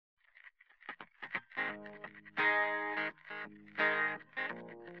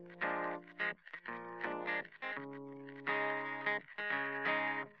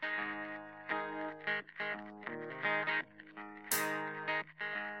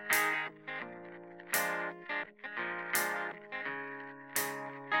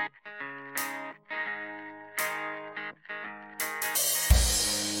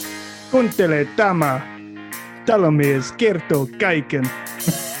Kuuntele tämä. Talomies kertoo kaiken.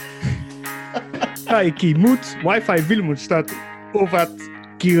 Kaikki muut Wi-Fi-vilmustat ovat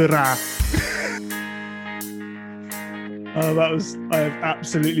kiraa. Oh, I have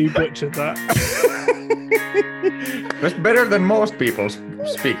absolutely butchered that. That's better than most people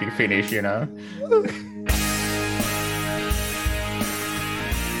speaking Finnish, you know.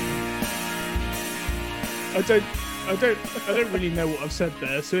 I don't really know what I've said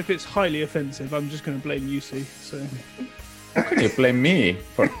there. So if it's highly offensive, I'm just going to blame Jussi. So how can you blame me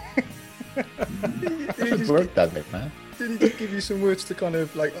for? It doesn't work that way, man. Didn't he give you some words to kind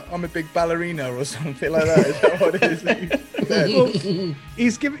of like, I'm a big ballerina or something like that? Is that what it is? Well,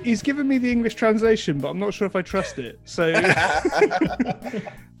 he's given me the English translation, but I'm not sure if I trust it. So,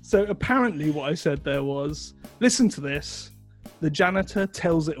 so apparently what I said there was, listen to this. The janitor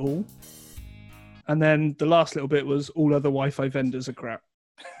tells it all. And then the last little bit was all other Wi-Fi vendors are crap.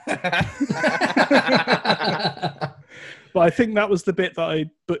 But I think that was the bit that I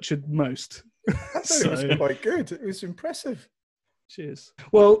butchered most. I thought it was quite good. It was impressive. Cheers.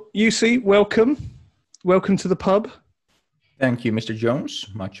 Well, Jussi, welcome. Welcome to the pub. Thank you, Mr. Jones.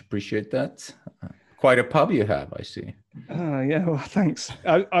 Much appreciate that. Quite a pub you have, I see. Yeah, well, thanks.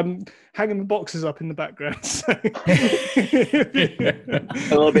 I'm hanging the boxes up in the background. So. A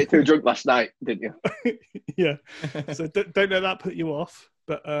little bit too drunk last night, didn't you? Yeah. So don't let that put you off.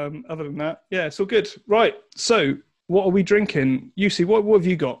 But other than that, yeah, it's all good. Right. So what are we drinking? Jussi, what have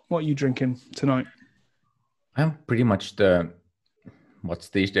you got? What are you drinking tonight? I'm pretty much what's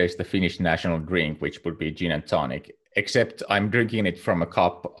these days the Finnish national drink, which would be gin and tonic. Except I'm drinking it from a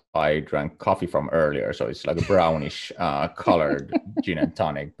cup I drank coffee from earlier, so it's like a brownish colored gin and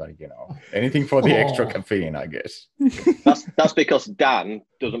tonic. But you know, anything for the extra caffeine, I guess. That's because Dan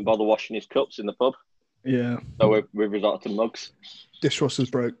doesn't bother washing his cups in the pub. Yeah. So we've resorted to mugs. Dishwasher's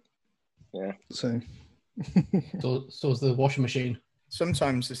broke. Yeah. So is the washing machine.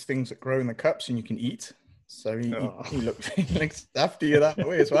 Sometimes there's things that grow in the cups and you can eat. So he looks after you that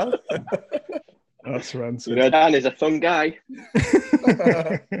way as well. That's rancid. You know, Dan is a fun guy.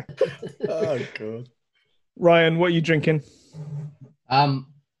 Oh, God. Ryan, what are you drinking?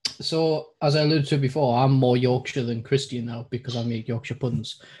 So, as I alluded to before, I'm more Yorkshire than Christian now because I make Yorkshire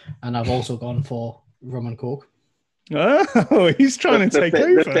puddings. And I've also gone for rum and coke. Oh, he's trying to take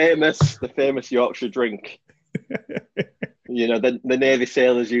over. The famous Yorkshire drink. You know, the Navy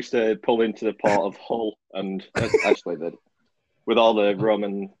sailors used to pull into the port of Hull and actually with all the rum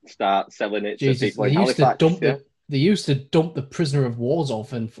and start selling it to people in Halifax. They used to dump the prisoner of wars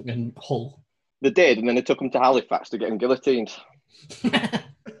off in fucking Hull. They did, and then they took them to Halifax to get them guillotined.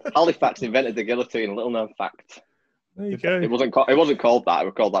 Halifax invented the guillotine, little known fact. There you go. It wasn't called that. It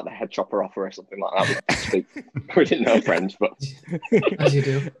was called like the head chopper offer or something like that. We didn't know French, but as you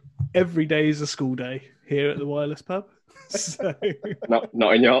do. Every day is a school day here at the Wireless Pub. So... not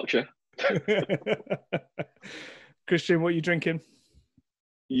in Yorkshire. Christian, what are you drinking?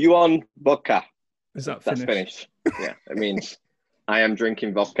 Yuan vodka. Is that That's finished? Yeah, it means I am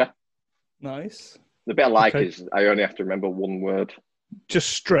drinking vodka. Nice. The bit I like is I only have to remember one word.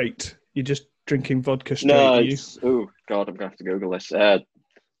 Just straight. You're just drinking vodka straight. No, it's... Oh, God, I'm going to have to Google this.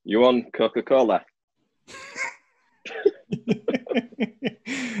 Yuan Coca-Cola.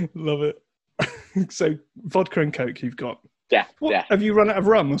 Love it. So, vodka and Coke you've got. Yeah, what, yeah. Have you run out of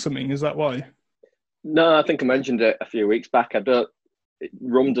rum or something? Is that why? No, I think I mentioned it a few weeks back.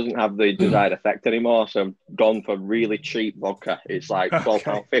 Rum doesn't have the desired effect anymore, so I've gone for really cheap vodka. It's like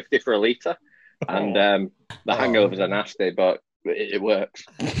 £12.50 for a litre, and the hangovers are nasty, but it works.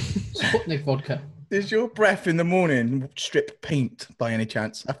 Sputnik vodka. Does your breath in the morning strip paint by any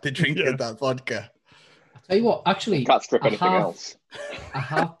chance after drinking that vodka? I'll tell you what, actually, can't strip anything else. I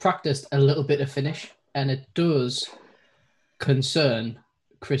have practiced a little bit of Finnish, and it does concern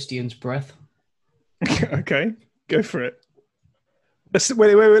Christian's breath. Okay, go for it.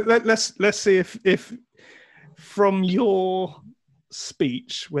 Wait. Let's see if from your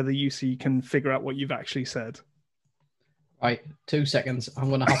speech whether you can figure out what you've actually said. Right, 2 seconds.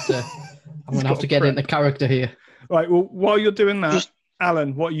 I'm gonna have to get into character here. Right. Well, while you're doing that,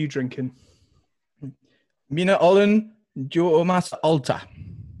 Alan, what are you drinking? Minä olen juomassa olutta.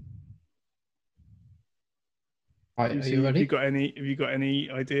 Right, are you ready? Have you got any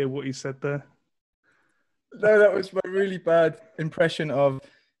idea what he said there? No, that was my really bad impression of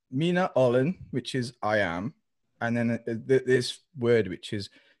Mina Olin, which is I am, and then this word which is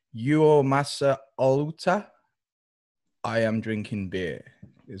Yuo Masa Oluta. I am drinking beer,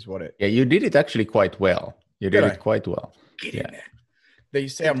 is what it. Yeah, you did it actually quite well. You did Did I? it quite well. Get Yeah. in there. They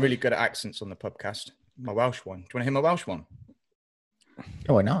say I'm really good at accents on the podcast. My Welsh one. Do you want to hear my Welsh one?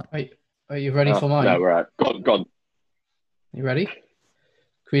 Oh, why not? Are you ready for mine? No, we're right. Go on. You ready?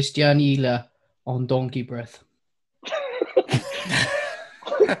 Christian Ila on donkey breath.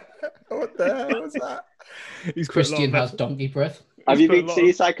 What the hell was that? He's put a lot Christian of has effort- donkey breath. Have you put a been to lot see a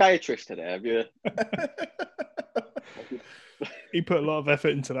of- psychiatrist today? Have you? He put a lot of effort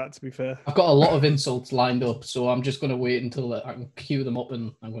into that, to be fair. I've got a lot of insults lined up, so I'm just going to wait until I can cue them up,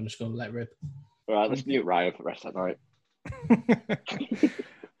 and I'm just going to let rip. All right, let's mute Ryan for the rest of the night.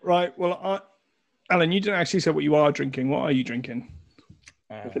 Right. Well, Alan, you didn't actually say what you are drinking. What are you drinking?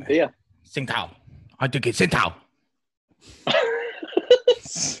 It's a beer. Tsingtao. I drink it Tsingtao.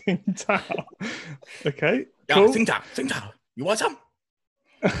 Tsingtao. Okay. Yeah, Cool. Tsingtao. Tsingtao. You want some?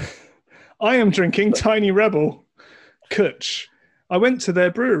 I am drinking Tiny Rebel Kutch. I went to their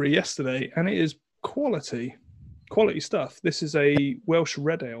brewery yesterday, and it is quality stuff. This is a Welsh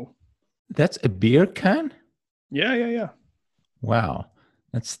red ale. That's a beer can? Yeah. Wow.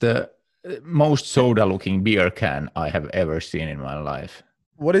 That's the most soda-looking beer can I have ever seen in my life.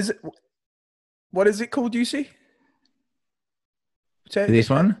 What is it? What is it called, UC? This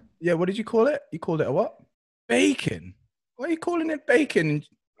one? Yeah, what did you call it? You called it a what? Bacon. Why are you calling it bacon?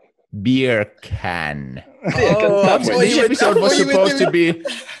 Beer can. Oh, that's what This episode was supposed to be. be.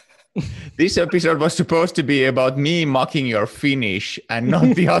 This episode was supposed to be about me mocking your Finnish and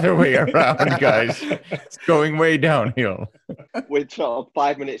not the other way around, guys. It's going way downhill. We're sort of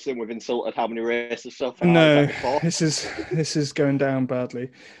 5 minutes in. We've insulted how many races so far? No, Is that before? this is going down badly.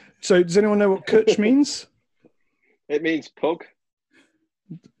 So, does anyone know what Kutch means? It means pug.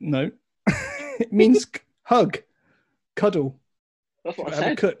 No, it means hug, cuddle. That's what I Have a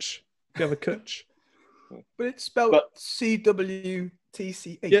said. Kutch. You have a Kutch. But it's spelled But- CWTCH.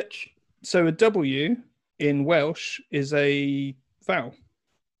 Yeah. So a W in Welsh is a vowel.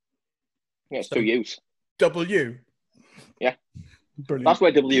 Yeah, it's two U's. W. Brilliant. That's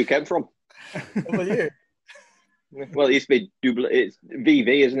where W came from. W. Well, it used to be double. It's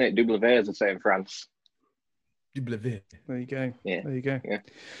VV, isn't it? Double V, as they say in France. W. There you go. Yeah. There you go.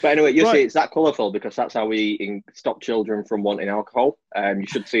 But anyway, you Right. see, it's that colourful because that's how we stop children from wanting alcohol. You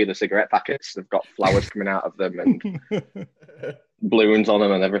should see the cigarette packets. They've got flowers coming out of them and balloons on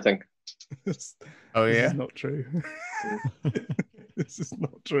them and everything. Oh, This yeah? is not true. This is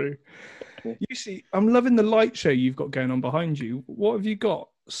not true. Yeah. You see, I'm loving the light show you've got going on behind you. What have you got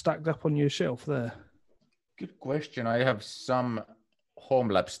stacked up on your shelf there? Good question. I have some home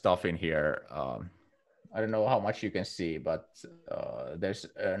lab stuff in here. I don't know how much you can see, but there's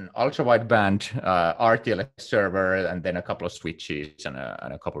an ultra wideband RTLS server, and then a couple of switches and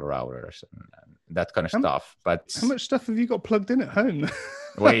a couple of routers and that kind of stuff. But How much stuff have you got plugged in at home?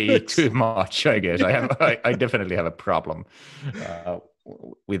 way too much, I guess. I definitely have a problem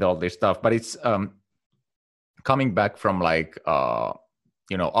with all this stuff. But it's coming back from like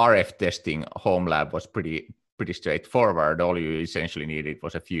RF testing. Home lab was pretty straightforward. All you essentially needed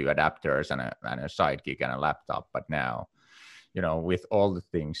was a few adapters and a sidekick and a laptop. But now, with all the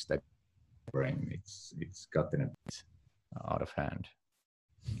things that bring, it's gotten a bit out of hand.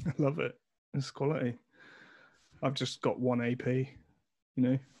 I love it. It's quality. I've just got one AP,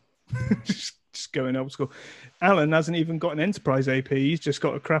 just going old school. Alan hasn't even got an enterprise AP. He's just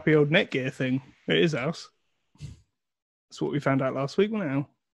got a crappy old Netgear thing at his house. That's what we found out last week, wasn't it, Al?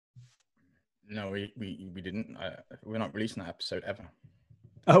 No, we didn't. We're not releasing that episode ever.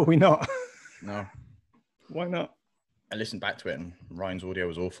 Oh, we not? No. Why not? I listened back to it and Ryan's audio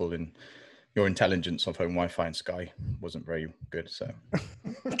was awful and your intelligence of home Wi-Fi and Sky wasn't very good. So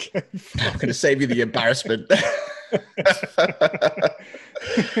Okay. I'm going to save you the embarrassment.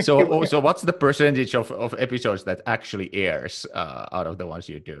 So what's the percentage of episodes that actually airs out of the ones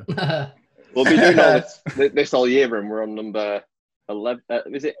you do? We'll be doing all this all year, and we're on number 11.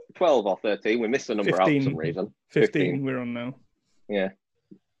 Is it 12 or 13? We missed the number out for 15. some reason. 15 we're on now. Yeah,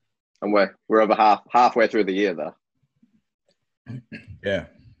 and we're over halfway through the year there. Yeah.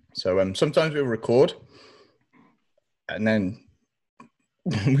 So sometimes we'll record and then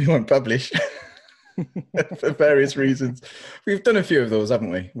we won't publish for various reasons. We've done a few of those,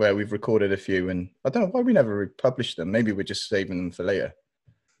 haven't we? Where we've recorded a few and I don't know why we never published them. Maybe we're just saving them for later.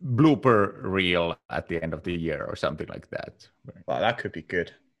 Blooper reel at the end of the year or something like that. Well, that could be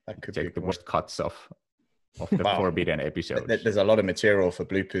good. That could be a Take the good one. worst cuts off. of the Wow. forbidden episodes. There's a lot of material for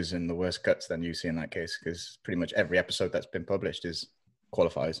bloopers and the worst cuts than you see in that case, because pretty much every episode that's been published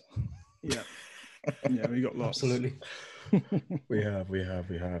qualifies. Yeah. Yeah, we got lots. Absolutely. We have.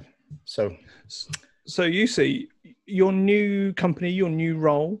 So you see your new company, your new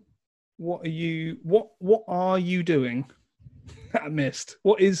role. What are you doing at Mist?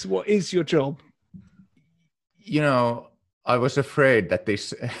 What is your job? You know, I was afraid that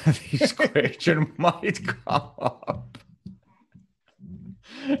this question might come up.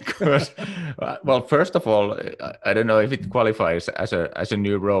 Because, well, first of all, I don't know if it qualifies as a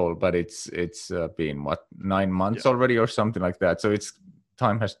new role, but it's been 9 months already or something like that. So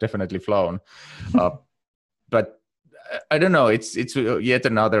time has definitely flown. But I don't know. It's yet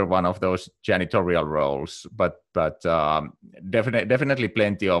another one of those janitorial roles, but definitely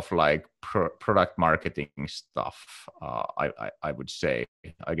plenty of like product marketing stuff. I would say.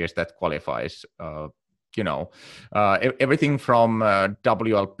 I guess that qualifies. Everything from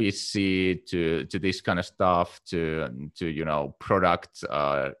WLPC to this kind of stuff to product,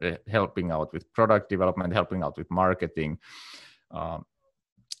 helping out with product development, helping out with marketing.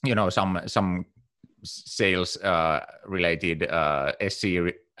 Some sales related SC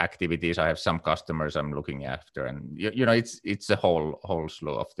activities. I have some customers I'm looking after, and it's a whole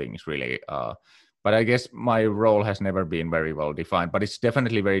slew of things really. But I guess my role has never been very well defined, but it's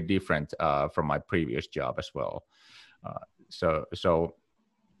definitely very different from my previous job as well. What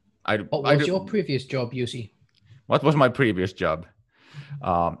was your previous job, Jussi? What was my previous job?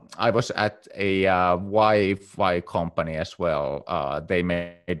 I was at a Wi-Fi company as well. They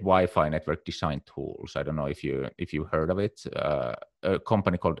made Wi-Fi network design tools. I don't know if you heard of it. A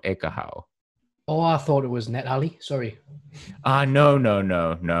company called Ekahau. Oh, I thought it was NetAlley. Sorry. No.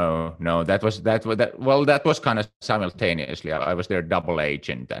 That was kind of simultaneously. I was their double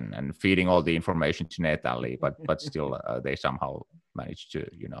agent and feeding all the information to NetAlley, but still they somehow managed to,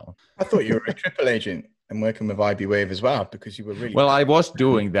 I thought you were a triple agent and working with IB Wave as well, because you were really well. I was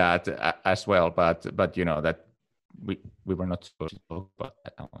doing that as well, but that we were not supposed to talk about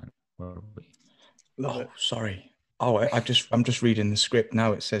that one, were we? Oh, sorry. Oh, I'm just reading the script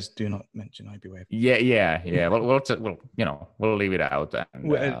now. It says do not mention IB Wave. Yeah. We'll leave it out. And,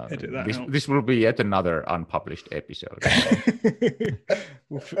 we'll edit that out. This will be yet another unpublished episode.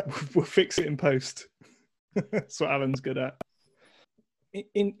 We'll fix it in post. That's what Alan's good at.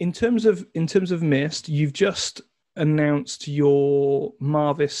 In terms of Mist, you've just announced your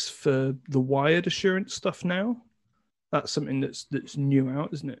Marvis for the wired assurance stuff now. That's something that's new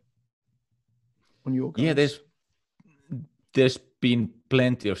out, isn't it? On your guys? Yeah, there's been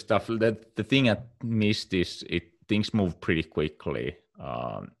plenty of stuff. That the thing at Mist is things move pretty quickly.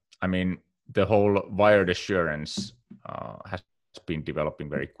 I mean, the whole wired assurance has been developing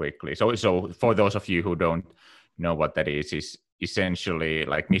very quickly. So for those of you who don't know what that is essentially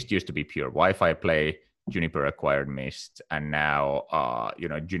like Mist used to be pure Wi-Fi play. Juniper acquired Mist, and now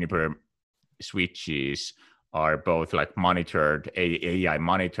Juniper switches are both like monitored, AI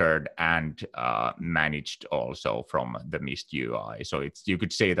monitored, and managed also from the Mist UI. So you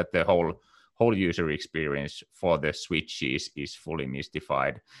could say that the whole user experience for the switches is fully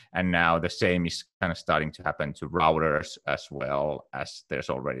Mistified. And now the same is kind of starting to happen to routers as well, as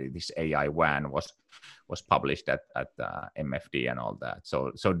there's already this AI WAN was published at MFD and all that.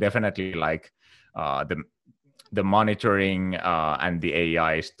 So definitely like the monitoring and the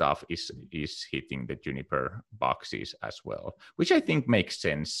AI stuff is hitting the Juniper boxes as well, which I think makes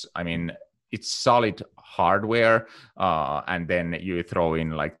sense. I mean, it's solid hardware, and then you throw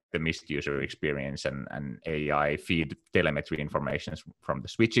in like the Mist user experience and AI feed telemetry information from the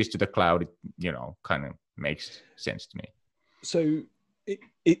switches to the cloud. It kind of makes sense to me. So,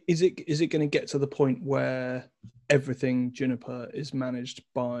 is it going to get to the point where everything Juniper is managed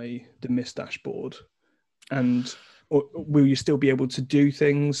by the Mist dashboard? And or will you still be able to do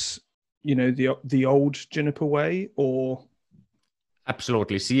things, the old Juniper way, or?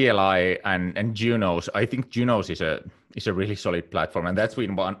 Absolutely, CLI and Junos. I think Junos is a really solid platform, and that's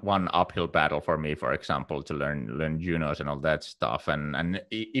been one uphill battle for me, for example, to learn Junos and all that stuff. And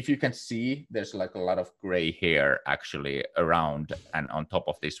if you can see, there's like a lot of gray hair actually around and on top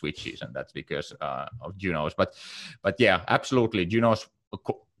of these switches, and that's because of Junos. But yeah, absolutely, Junos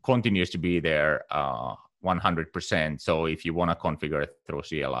continues to be there 100%. So if you want to configure it through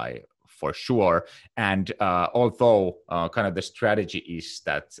CLI, for sure. And although kind of the strategy is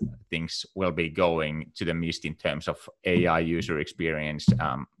that things will be going to the Mist in terms of AI user experience,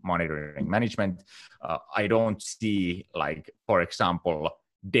 monitoring management, I don't see, like, for example,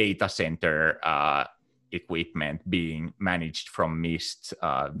 data center equipment being managed from Mist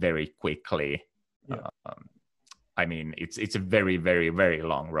very quickly Yeah. I mean, it's a very, very, very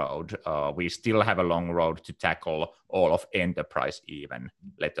long road. We still have a long road to tackle all of enterprise, even,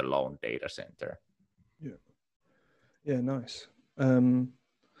 let alone data center. Yeah. Yeah. Nice.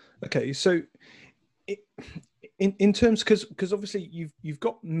 Okay. So, in terms, because obviously you've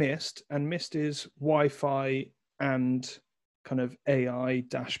got Mist, and Mist is Wi-Fi and kind of AI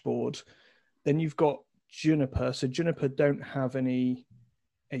dashboard. Then you've got Juniper. So Juniper don't have any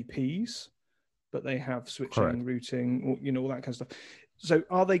APs, but they have switching, Correct. routing, all that kind of stuff. So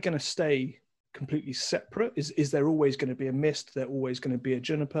are they going to stay completely separate? Is there always going to be a Mist? There always going to be a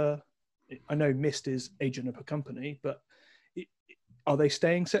Juniper? I know Mist is a Juniper company, but are they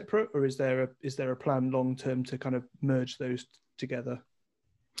staying separate, or is there a plan long term to kind of merge those together?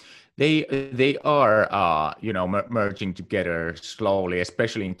 They are merging together slowly,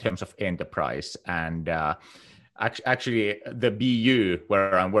 especially in terms of enterprise. And actually, the BU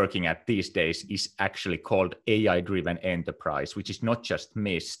where I'm working at these days is actually called AI-driven enterprise, which is not just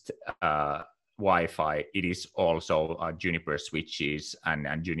Mist Wi-Fi. It is also Juniper switches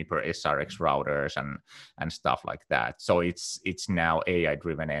and Juniper SRX routers and stuff like that. So it's now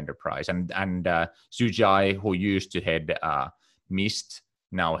AI-driven enterprise. And Sujai, who used to head Mist,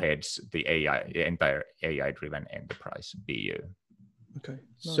 now heads the entire AI-driven enterprise BU. Okay.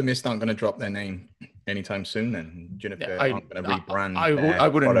 Nice. So Mist aren't going to drop their name anytime soon, then Juniper aren't going to rebrand. I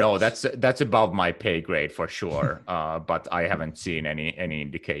wouldn't know. products. That's above my pay grade for sure. But I haven't seen any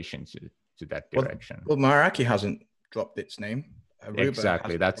indications to that direction. Well, Meraki hasn't dropped its name. Aruba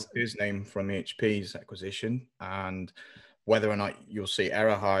Exactly. That's his name from HP's acquisition, and whether or not you'll see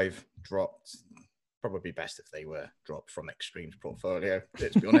ErrorHive dropped, probably best if they were dropped from Extreme's portfolio.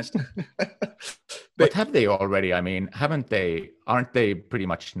 Let's be honest. But have they already? I mean, aren't they pretty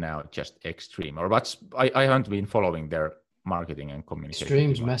much now just Extreme? Or I haven't been following their marketing and communication.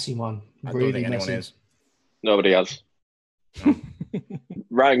 Extreme's messy one. I Really don't think anyone messy. is. Nobody has.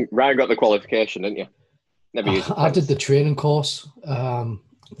 Ryan got the qualification, didn't you? Never used it. I did the training course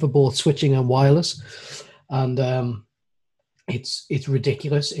for both switching and wireless, and it's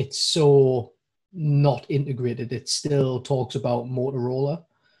ridiculous. It's so not integrated. It still talks about Motorola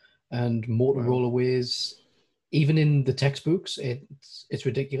and Motorola ways. Even in the textbooks, it's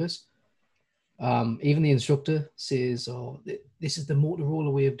ridiculous. Even the instructor says, "Oh, this is the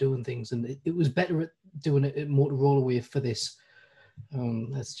Motorola way of doing things," and it was better at doing it at Motorola way for this.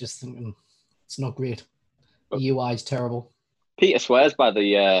 That's just thinking it's not great. The UI is terrible. Peter swears by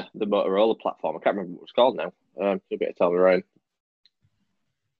the Motorola platform. I can't remember what it's called now. You better tell me, Ryan.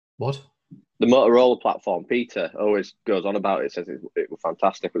 What? The Motorola platform. Peter always goes on about it. Says it was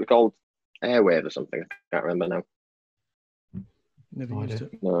fantastic. It was called Airwave or something. I can't remember now. Never No used idea.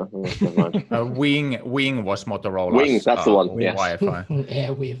 it. No, never mind. Wing was Motorola. Wing, that's the one, yes. Wi-Fi.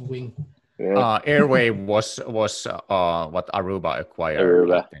 Airwave Wing. Yeah. Airwave was what Aruba acquired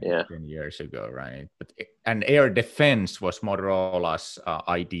Aruba, 10 years ago, right? And Air Defense was Motorola's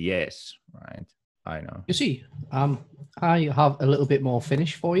IDS, right? I know. You see, I have a little bit more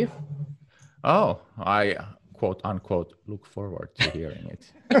finish for you. Oh, I quote unquote look forward to hearing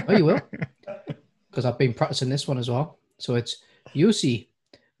it. Oh, you will, because I've been practicing this one as well. So it's Jussi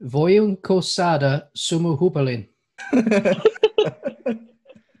Voinko Sada Sumu Hupalin.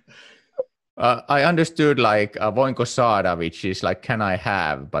 I understood like Voinko Sada, which is like, can I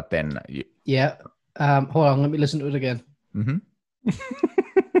have? But then Yeah. Hold on, let me listen to it again.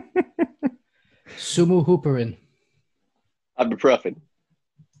 Sumu Hooperin. Ibuprofen.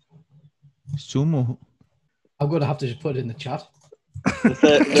 Sumu. I'm going to have to just put it in the chat.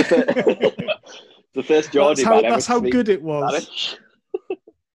 The first Geordie man ever That's how to speak good it was. Spanish.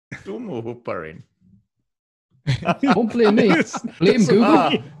 Sumu Hooperin. Don't blame me. Blame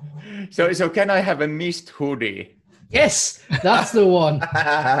Google. So can I have a Mist hoodie? Yes, that's the one.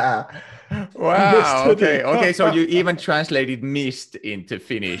 Wow. Okay. So you even translated Mist into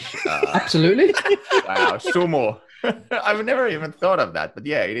Finnish. Absolutely. Wow. Sumo. I've never even thought of that, but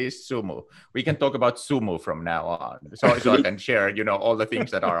yeah, it is sumo. We can talk about sumo from now on. So I can share, all the things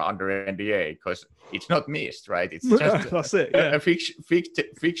that are under NDA, because it's not Mist, right? It's just That's it. Yeah. a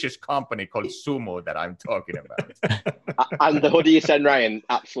fictitious company called Sumo that I'm talking about. And the hoodie you send Ryan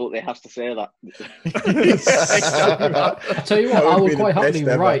absolutely has to say that. I tell you what, That would I be would the quite happily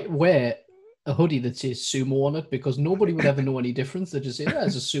best ever. wear a hoodie that says sumo on it, because nobody would ever know any difference. They just say,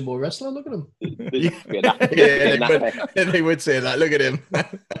 "There's a sumo wrestler. Look at him, They would say that. Look at him.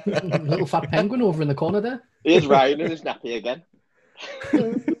 little fat penguin over in the corner there." Here's Ryan in his nappy again.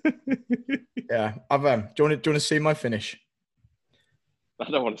 Yeah. Do you want to see my finish?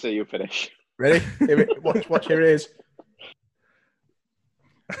 I don't want to see you finish. Ready? Watch. Here it is.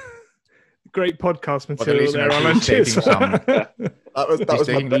 great podcast For the material there listeners, on he's taking lunches. some That he's was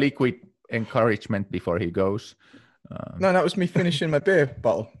my taking liquid encouragement before he goes. no, that was me finishing my beer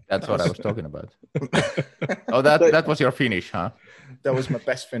bottle. That's what I was talking about. Oh, that was your finish, huh? That was my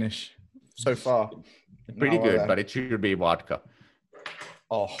best finish so far. Pretty Now, good, but it should be vodka.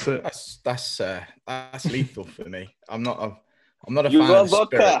 Oh, So- that's lethal for me. I'm not a You fan love of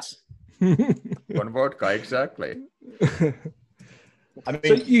vodka. spirits. One vodka, exactly. I mean,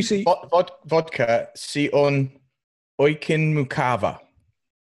 So you see, vodka si on oikein mukava.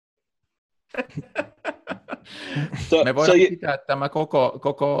 Me voidaan pitää tämä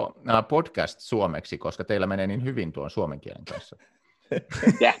koko podcast suomeksi, koska teillä menee niin hyvin tuon suomen kielen kanssa.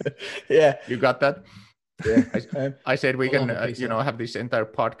 Yeah. You got that? Yeah. I said we can, please, have this entire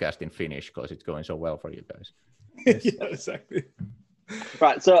podcast in Finnish because it's going so well for you guys. yeah, exactly.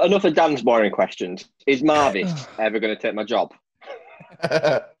 Right, so enough of Dan's boring questions. Is Marvis ever going to take my job?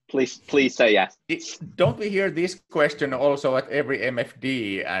 Please say yes. Don't we hear this question also at every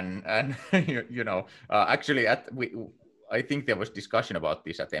MFD? And actually, I think there was discussion about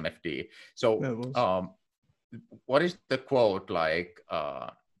this at MFD. So, There was. what is the quote like?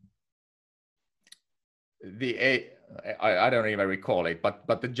 I don't even recall it,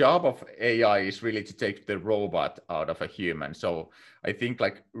 but the job of AI is really to take the robot out of a human. So I think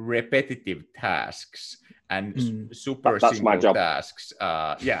like repetitive tasks and super That's my simple job. tasks.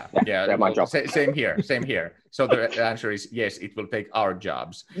 Yeah, my job. Same here. So the answer is yes, it will take our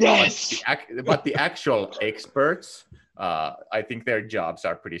jobs. Yes. But the actual experts, I think their jobs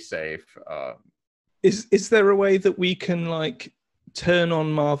are pretty safe. Is there a way that we can like turn on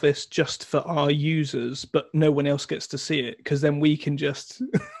Marvis just for our users, but no one else gets to see it? Because then we can just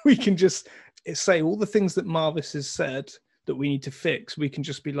say all the things that Marvis has said that we need to fix. We can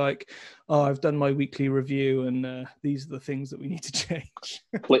just be like, oh, I've done my weekly review, and these are the things that we need to change.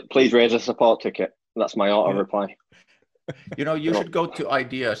 Please raise a support ticket. That's my auto reply. You should go to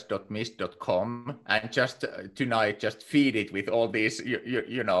ideas.mist.com and just tonight just feed it with all these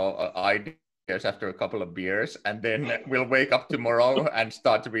ideas after a couple of beers, and then we'll wake up tomorrow and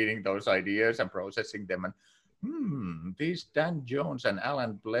start reading those ideas and processing them, and these Dan Jones and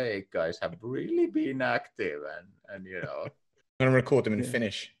Alan Blake guys have really been active, and I'm gonna record them in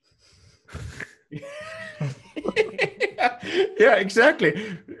Finnish. Yeah,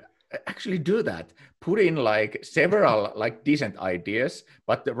 exactly. Actually do that. Put in like several like decent ideas,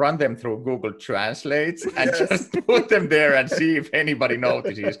 but run them through Google Translate and just put them there and see if anybody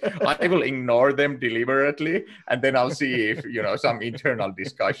notices. I will ignore them deliberately, and then I'll see if some internal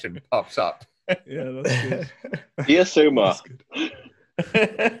discussion pops up. Yeah, that's good. Dear Sumo. That's good.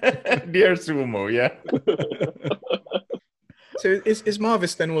 Dear Sumo, yeah. So is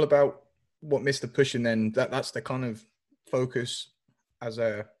Marvis then all about what Mr. Pushing then? That's the kind of focus as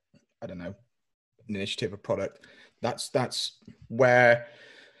a, I don't know, an initiative, a product. That's where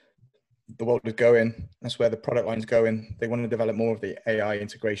the world is going. That's where the product line's going. They want to develop more of the AI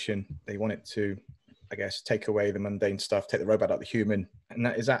integration. They want it to, I guess, take away the mundane stuff, take the robot out the human. And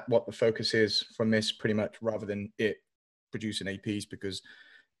is that what the focus is from this, pretty much, rather than it producing APs, because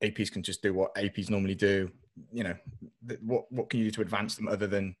APs can just do what APs normally do. What can you do to advance them other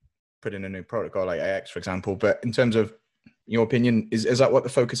than put in a new protocol like AX, for example? But in terms of your opinion, is that what the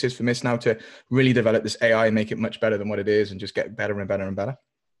focus is for Mist now, to really develop this AI and make it much better than what it is and just get better and better and better?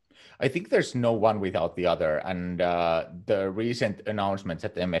 I think there's no one without the other, and the recent announcements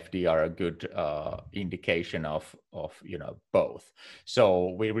at MFD are a good indication of both.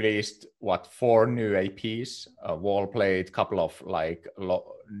 So we released 4 new APs, Wallplate, couple of like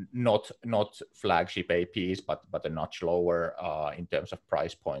not flagship APs, but a notch lower in terms of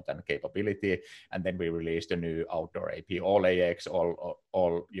price point and capability, and then we released a new outdoor AP, all AX, all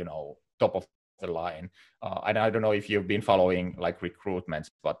top of the line. And I don't know if you've been following like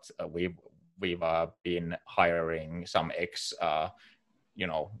recruitments, but we've been hiring some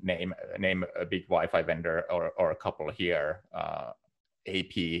name a big Wi-Fi vendor or a couple here,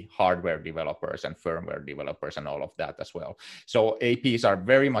 AP hardware developers and firmware developers and all of that as well. So APs are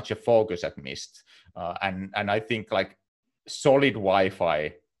very much a focus at Mist, and I think like solid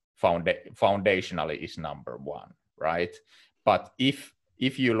Wi-Fi foundationally is number one, right? But if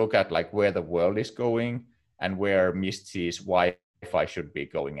you look at like where the world is going and where Mist sees Wi-Fi should be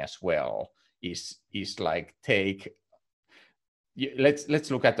going as well, is like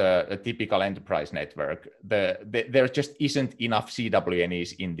let's look at a typical enterprise network. There just isn't enough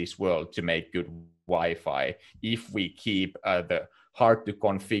CWNEs in this world to make good Wi-Fi if we keep the hard to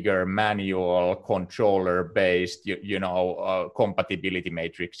configure, manual, controller-based, compatibility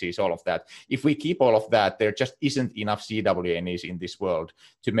matrices, all of that. If we keep all of that, there just isn't enough CWNEs in this world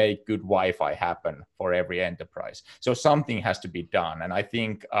to make good Wi-Fi happen for every enterprise. So something has to be done. And I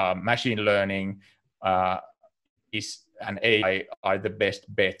think machine learning and AI are the best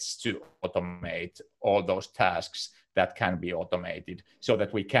bets to automate all those tasks that can be automated, so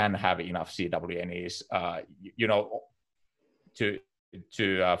that we can have enough CWNEs,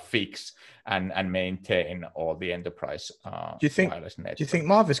 to fix and maintain all the enterprise wireless networks. Do you think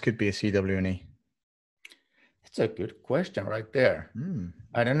Marvis could be a CWNE? That's a good question right there.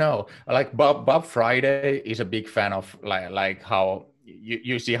 I don't know. Like Bob Friday is a big fan of like how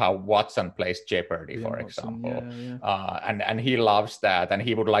you see how Watson plays Jeopardy, for example. And he loves that, and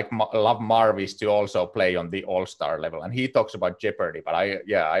he would love Marvis to also play on the all-star level. And he talks about Jeopardy, but I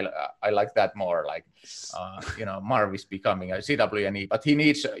like that more. Like Marvis becoming a CWNE, but he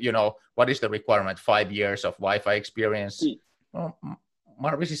needs what is the requirement? 5 years of Wi-Fi experience. Well,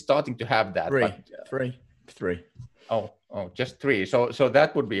 Marvis is starting to have that. Three. Oh, just 3. So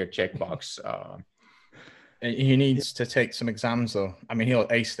that would be a checkbox. He needs to take some exams, though. I mean, he'll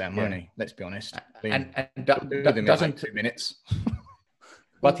ace them, won't he? Let's be honest. And doesn't 2 minutes.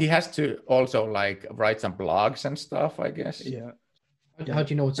 But he has to also like write some blogs and stuff, I guess. Yeah. How do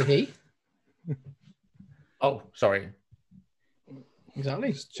you know it's a he? Oh, sorry.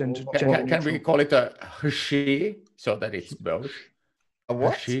 Exactly. Can we call it a she, so that it's both? A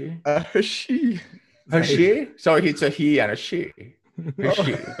what? A she. A she? So it's a he and a she. A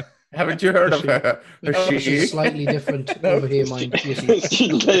she. Haven't you heard of her? She's slightly different over here, mind.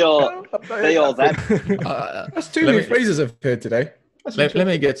 They are them. That's 2 new phrases I've heard today. Let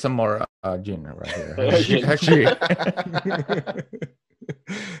me get some more gin right here.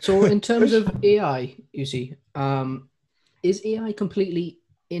 So in terms of AI, you see, is AI completely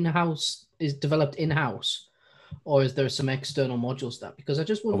in-house, is developed in-house, or is there some external modules that? Because I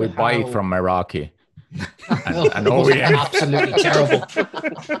just wonder we buy it from Meraki. and OEM. Absolutely terrible.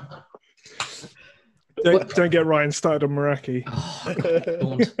 Don't get Ryan started on Meraki. Oh,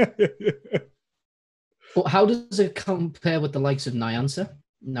 don't. But how does it compare with the likes of Nyansa?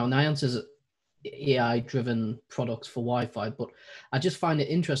 Now, Nyansa is AI-driven products for Wi-Fi, but I just find it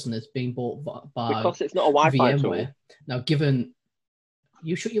interesting that it's being bought by because it's not a Wi-Fi VMware. tool. Now, given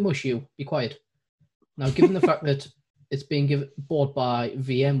you shut your mush, you be quiet. Now, given the fact that it's being bought by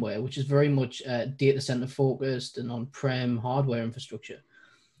VMware, which is very much data center focused and on-prem hardware infrastructure,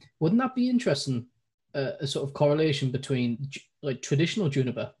 wouldn't that be interesting? A sort of correlation between like traditional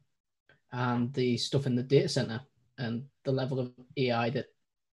Juniper and the stuff in the data center and the level of AI that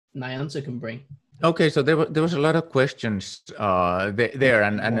Nyansa can bring. Okay, so there was a lot of questions there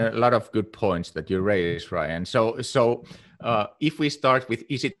and a lot of good points that you raised, Ryan. So if we start with,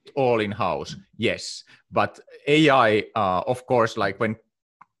 is it all in-house? Yes, but AI, of course, like when,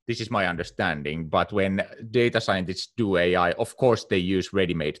 this is my understanding, but when data scientists do AI, of course, they use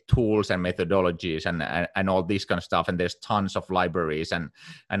ready-made tools and methodologies and all this kind of stuff. And there's tons of libraries and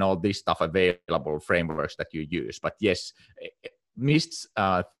all this stuff available, frameworks that you use. But yes, Mist's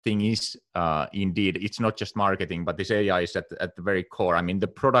thing is indeed, it's not just marketing, but this AI is at the very core. I mean, the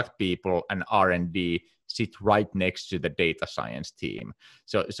product people and R&D sit right next to the data science team.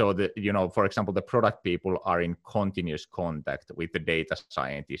 So for example, the product people are in continuous contact with the data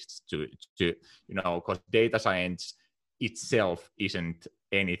scientists to because data science itself isn't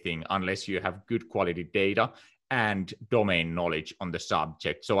anything unless you have good quality data and domain knowledge on the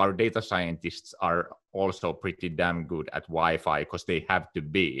subject. So our data scientists are also pretty damn good at Wi-Fi because they have to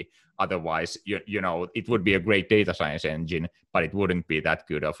be. Otherwise, it would be a great data science engine, but it wouldn't be that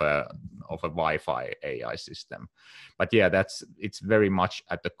good of a Wi-Fi AI system. But yeah, it's very much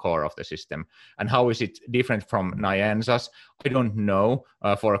at the core of the system. And how is it different from Nyansa's? I don't know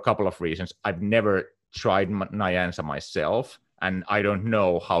for a couple of reasons. I've never tried Nyansa myself, and I don't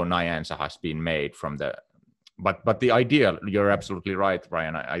know how Nyansa has been made from the. But the idea, you're absolutely right,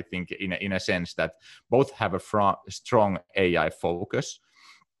 Ryan. I think in a sense that both have a strong AI focus.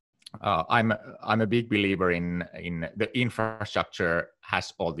 I'm a big believer in the infrastructure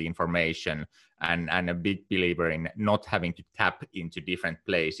has all the information, and a big believer in not having to tap into different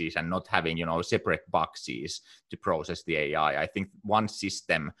places and not having separate boxes to process the AI. I think one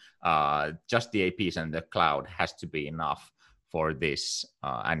system, just the APs and the cloud, has to be enough for this,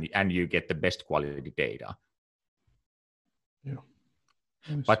 and you get the best quality data. Yeah.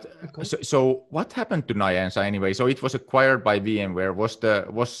 But so what happened to Nyansa anyway? So it was acquired by VMware. Was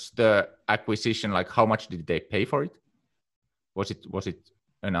the acquisition, like, how much did they pay for it? Was it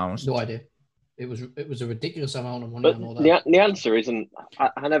announced? No idea. It was a ridiculous amount of money. But and all that. the answer isn't.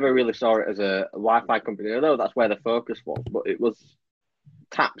 I never really saw it as a Wi-Fi company. I know that's where the focus was, but it was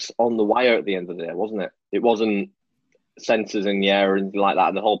taps on the wire at the end of the day, wasn't it? It wasn't sensors in the air or anything like that.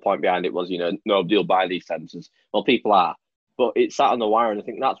 And the whole point behind it was, nobody will buy these sensors. Well, people are, but it sat on the wire, and I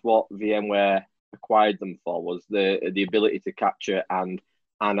think that's what VMware acquired them for, was the ability to capture and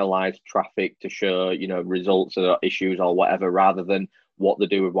analyze traffic to show, results or issues or whatever, rather than what they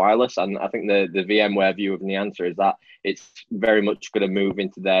do with wireless. And I think the VMware view of Niansa is that it's very much going to move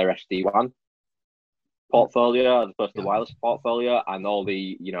into their SD-WAN portfolio as opposed to the wireless portfolio, and all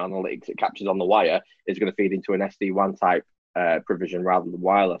the analytics it captures on the wire is going to feed into an SD-WAN type provision rather than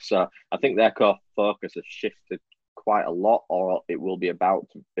wireless. So I think their core focus has shifted quite a lot, or it will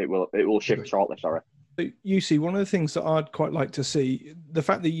shift shortly. Sorry. UC, one of the things that I'd quite like to see, the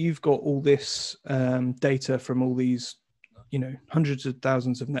fact that you've got all this data from all these, hundreds of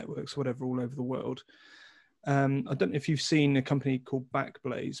thousands of networks, whatever, all over the world. I don't know if you've seen a company called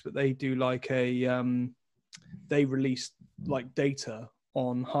Backblaze, but they do like they release like data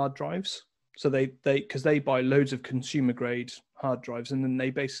on hard drives. So because they buy loads of consumer grade hard drives, and then they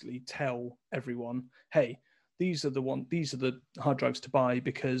basically tell everyone, hey, these are the hard drives to buy,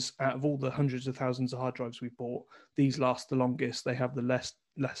 because out of all the hundreds of thousands of hard drives we bought, these last the longest, they have the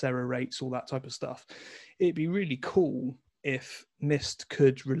less error rates, all that type of stuff. It'd be really cool if Mist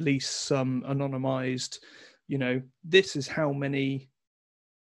could release some anonymized, this is how many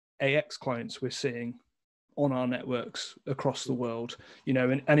AX clients we're seeing on our networks across the world,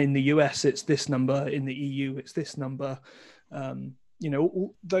 and in the US it's this number, in the EU it's this number,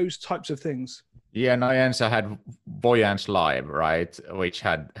 all those types of things. Yeah, Niansa had Voyance Live, right, which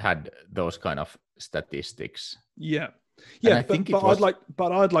had those kind of statistics. Yeah,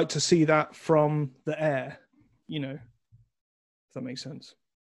 but I'd like to see that from the air, if that makes sense.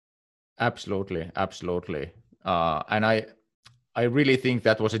 Absolutely. And I really think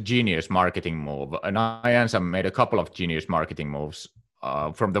that was a genius marketing move. And Niansa made a couple of genius marketing moves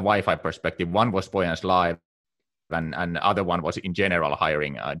from the Wi-Fi perspective. One was Voyance Live, and other one was in general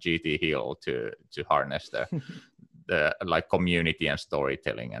hiring GT Hill to harness the like community and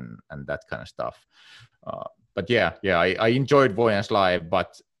storytelling and that kind of stuff. But yeah, I enjoyed Voyance Live,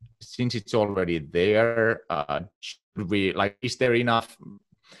 but since it's already there, should we, like, is there enough?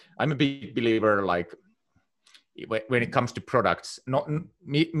 I'm a big believer, like, when it comes to products,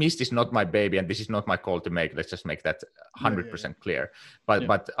 Mist is not my baby, and this is not my call to make. Let's just make that 100% clear.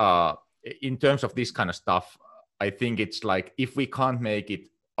 But in terms of this kind of stuff, I think it's like, if we can't make it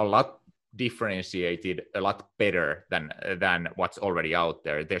a lot differentiated, a lot better than what's already out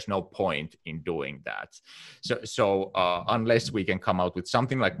there, there's no point in doing that. So unless we can come out with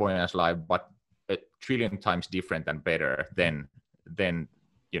something like Voyance Live, but a trillion times different and better, then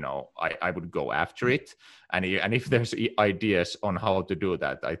I would go after it. And if there's ideas on how to do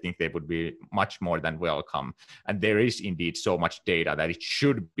that, I think they would be much more than welcome. And there is indeed so much data that it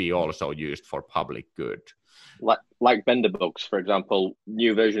should be also used for public good. Like vendor books, for example,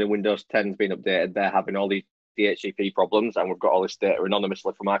 new version of Windows 10 has been updated. They're having all these DHCP problems, and we've got all this data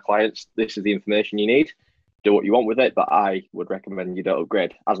anonymously from our clients. This is the information you need. Do what you want with it, but I would recommend you don't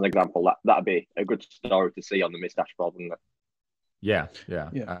upgrade. As an example, that'd be a good story to see on the Mist dashboard, wouldn't it? Yeah,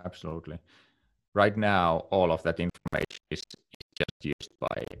 absolutely. Right now, all of that information is just used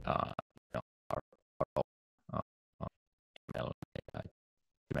by our email to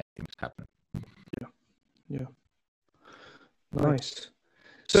make things happen. Yeah. Nice.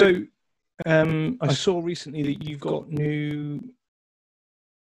 So I saw recently that you've got new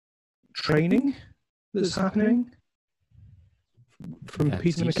training that's happening from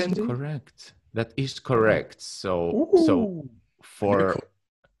Peter McKenzie. Correct. That is correct. So for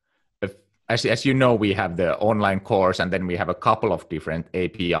as you know, we have the online course, and then we have a couple of different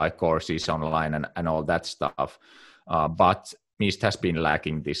API courses online and all that stuff. But Mist has been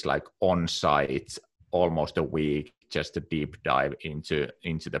lacking this like on-site, almost a week, just a deep dive into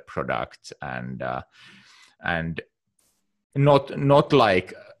the product, and not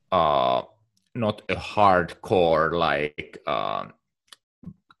like not a hardcore like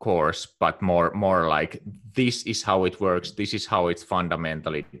course, but more like, this is how it works, this is how it's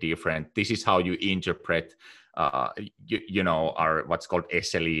fundamentally different, this is how you interpret our what's called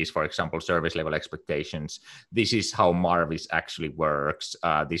SLEs, for example, service level expectations. This is how Marvis actually works.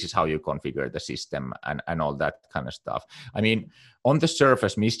 This is how you configure the system and all that kind of stuff. I mean, on the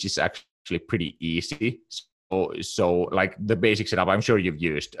surface, Mist is actually pretty easy. So like the basic setup, I'm sure you've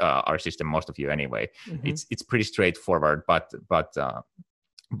used our system, most of you anyway. Mm-hmm. It's pretty straightforward, but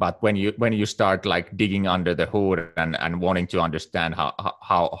but when you start like digging under the hood and wanting to understand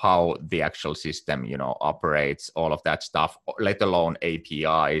how the actual system, you know, operates, all of that stuff, let alone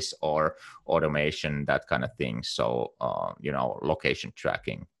APIs or automation, that kind of thing. So you know, location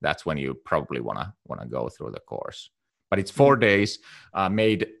tracking, that's when you probably wanna go through the course. But it's 4 days,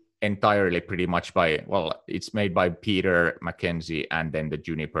 made entirely pretty much by, well, it's made by Peter Mackenzie, and then the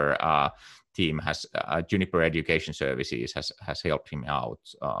Juniper team has Juniper Education Services has helped him out,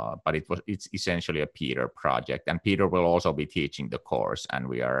 but it's essentially a Peter project, and Peter will also be teaching the course, and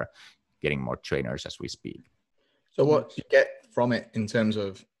we are getting more trainers as we speak. So what you get from it in terms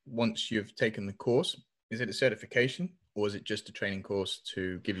of once you've taken the course, is it a certification or is it just a training course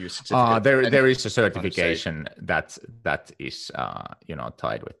to give you a certificate? There is a certification that is you know,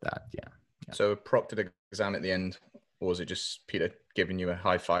 tied with that. Yeah. So a proctored exam at the end, or was it just Peter giving you a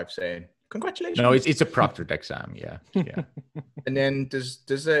high five saying congratulations? No, it's a proctored exam. Yeah. And then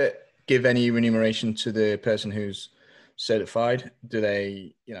does it give any remuneration to the person who's certified? Do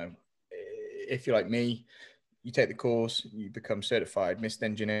they, you know, if you're like me, you take the course, you become certified Mist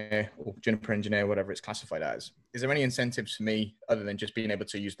engineer or Juniper engineer, whatever it's classified as. Is there any incentives for me other than just being able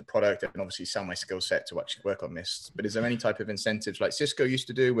to use the product and obviously sell my skill set to actually work on Mist? But is there any type of incentives like Cisco used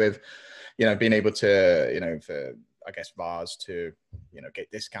to do with, you know, being able to, you know, for, I guess, VARs to, you know, get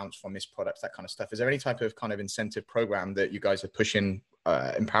discounts from Mist products, that kind of stuff? Is there any type of kind of incentive program that you guys are pushing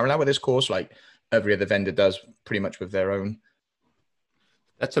in parallel with this course, like every other vendor does pretty much with their own?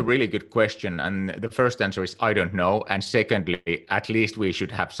 That's a really good question, and the first answer is I don't know. And secondly, at least we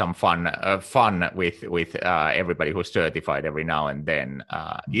should have some fun with everybody who's certified every now and then,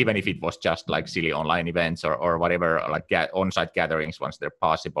 even if it was just like silly online events or whatever, like on-site gatherings once they're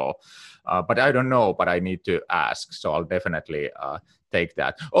possible. But I don't know, but I need to ask, so I'll definitely take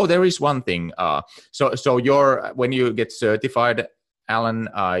that. Oh, there is one thing. So when you get certified, Alan,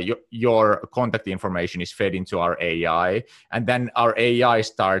 your contact information is fed into our AI, and then our AI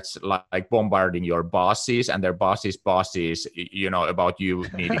starts like bombarding your bosses and their bosses, you know, about you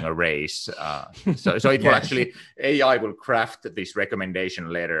needing a raise. So it will actually, AI will craft this recommendation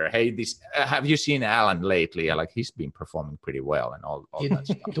letter. Hey, have you seen Alan lately? Like, he's been performing pretty well and all that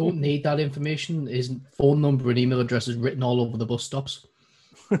stuff. You don't need that information. His phone number and email address is written all over the bus stops.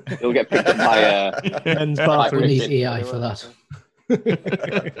 You'll get picked up by men's We bathroom. need AI for that.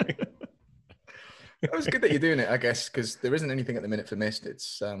 It was good that you're doing it, I guess, because there isn't anything at the minute for Mist.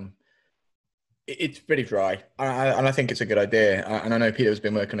 It's pretty dry, and I think it's a good idea. And I know Peter's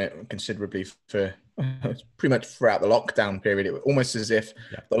been working on it considerably for pretty much throughout the lockdown period. It was almost as if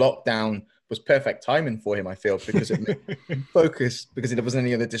the lockdown was perfect timing for him, I feel, because it made him focus, because there wasn't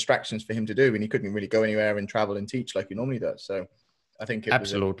any other distractions for him to do, and he couldn't really go anywhere and travel and teach like he normally does. So I think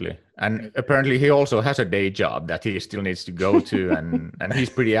absolutely. And apparently he also has a day job that he still needs to go to, and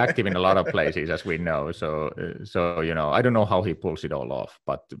he's pretty active in a lot of places, as we know. So you know, I don't know how he pulls it all off,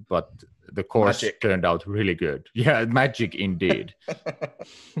 but the course turned out really good. Yeah, magic indeed.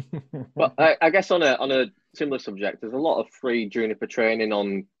 Well, I guess on a similar subject, there's a lot of free Juniper training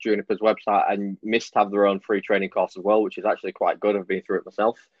on Juniper's website, and Mist have their own free training course as well, which is actually quite good. I've been through it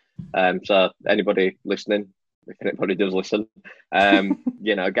myself. So anybody listening, if anybody does listen,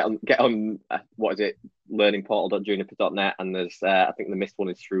 you know, get on what is it, learningportal.juniper.net, and there's I think the Mist one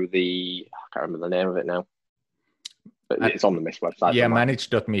is through I can't remember the name of it now, but it's on the Mist website. Yeah,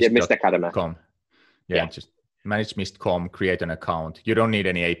 manage.mist.com. Yeah, just manage Mist.com, create an account. You don't need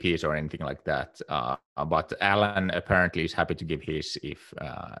any APs or anything like that. But Alan apparently is happy to give his if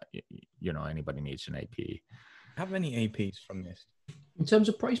you know, anybody needs an AP. How many APs from Mist? In terms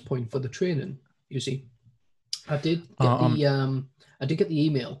of price point for the training, you see, I did get the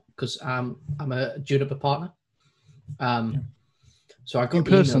email because I'm a Juniper partner. So I got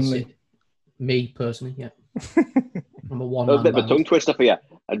the email. Me personally, yeah. I'm a one-man a bit of a tongue twister for you,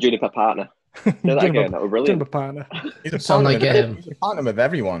 a Juniper partner. Say that again. That was brilliant. Juniper partner. He's a partner with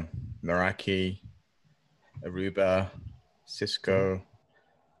everyone. Meraki, Aruba, Cisco,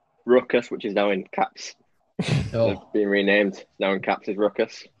 Ruckus, which is now in caps. Oh. They've been renamed. It's now in caps is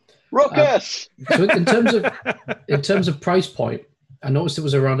Ruckus. Ruckus. So in terms of price point, I noticed it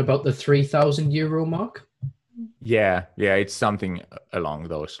was around about the €3,000 mark. Yeah, it's something along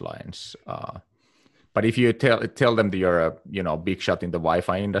those lines. But if you tell them that you're a big shot in the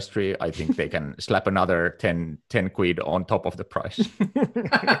Wi-Fi industry, I think they can slap another 10 quid on top of the price.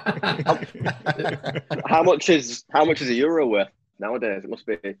 How much is a euro worth nowadays? It must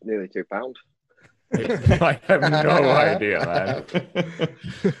be nearly £2. I have no idea, man.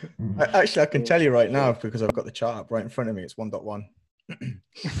 Actually, I can tell you right now because I've got the chart up right in front of me. It's 1.1.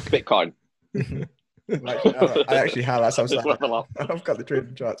 Bitcoin. I actually have. That's Just level up. I've got the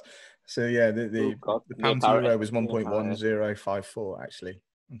driven charts. So yeah, the pound to euro was 1.1054 actually.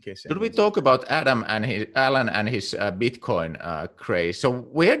 In case Should we talk about Alan and his Bitcoin craze? So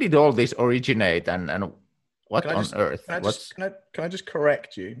where did all this originate, and what on earth? Can I just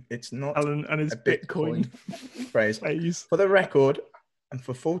correct you? It's not Alan and his a Bitcoin phrase. phase. For the record, and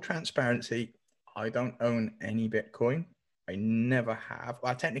for full transparency, I don't own any Bitcoin. I never have.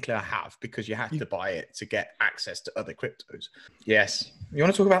 Well, technically I have, because you have to buy it to get access to other cryptos. Yes. You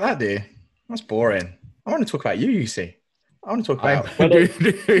want to talk about that, do you? That's boring. I want to talk about you see. I want to talk about...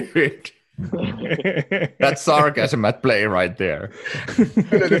 That's sarcasm at play right there.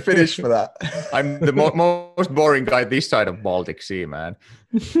 The finish for that. I'm the most boring guy this side of Baltic Sea, man.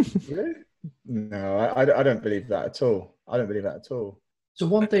 Really? No, I don't believe that at all. I don't believe that at all. So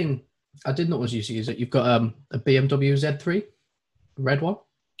one thing I did notice, you see, is that you've got a BMW Z3, red one.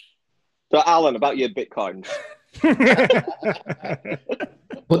 So, Alan, about your Bitcoins.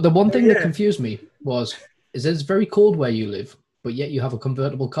 But the one thing that confused me is it's very cold where you live, but yet you have a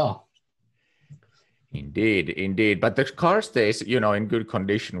convertible car. Indeed. But the car stays, in good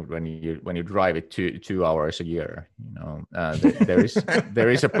condition when you drive it 2 hours a year. There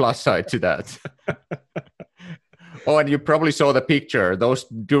is a plus side to that. Oh, and you probably saw the picture.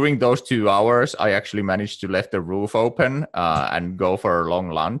 During those 2 hours, I actually managed to left the roof open and go for a long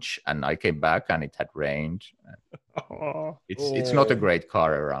lunch. And I came back and it had rained. It's not a great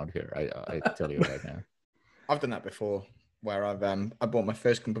car around here. I tell you right now. I've done that before, where I bought my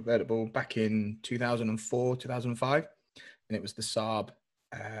first convertible back in 2004, 2005, and it was the Saab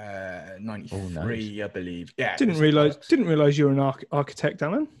 93, nice. I believe. Yeah. Didn't realize you were an architect,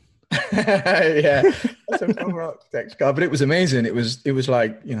 Alan. Yeah, that's a former architect's car, but it was amazing. It was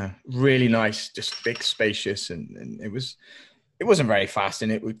like, really nice, just big, spacious, and it wasn't very fast,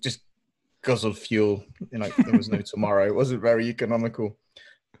 and it would just guzzle fuel. There was no tomorrow. It wasn't very economical.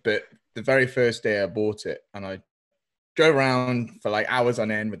 But the very first day I bought it, and I drove around for like hours on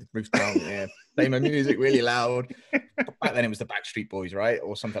end with the roof down, playing my music really loud. Back then it was the Backstreet Boys, right,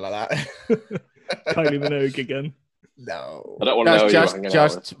 or something like that. Kylie Minogue again. No, I don't want to know.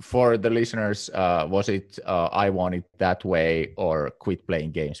 Just for the listeners, was it I Want It That Way or Quit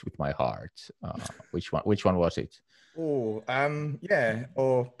Playing Games with My Heart? Which one was it? Oh, yeah,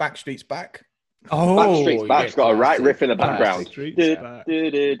 or Backstreet's Back. Oh, Backstreet's Back's got a right riff in the background.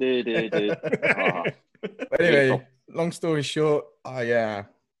 But anyway, long story short, I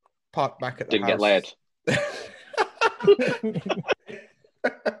parked back at the house. Didn't get laid.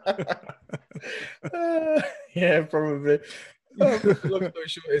 Yeah, probably. Long story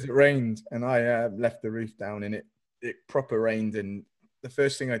short is it rained, and I left the roof down, and it proper rained. And the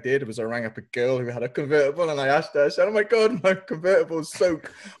first thing I did was I rang up a girl who had a convertible, and I asked her, I said, "Oh my God, my convertible's soaked.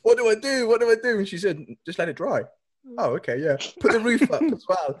 What do I do? And she said, "Just let it dry." Oh, okay, yeah. Put the roof up as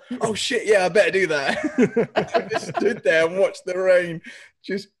well. Oh shit, yeah, I better do that. I just stood there and watched the rain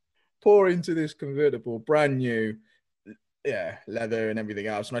just pour into this convertible, brand new, leather and everything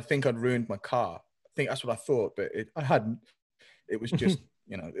else. And I think I'd ruined my car. I think that's what I thought, but I hadn't. It was just,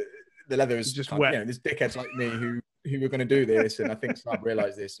 the leather was just wet. There's dickheads like me who were going to do this, and I think Saab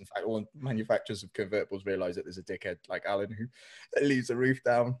realised this. In fact, all manufacturers of convertibles realise that there's a dickhead like Alan who leaves the roof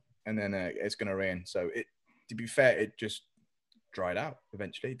down, and then it's going to rain. So to be fair, it just dried out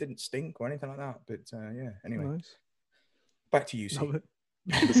eventually. It didn't stink or anything like that. But anyway, nice. Back to you, Steve.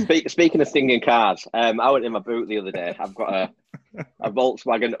 Speaking of stinging cars, I went in my boot the other day. I've got a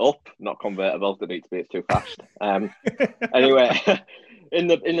Volkswagen Up, not convertible. That needs to be, it's too fast. Anyway, in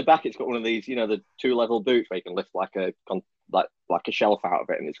the back, it's got one of these, the 2-level boots where you can lift like a shelf out of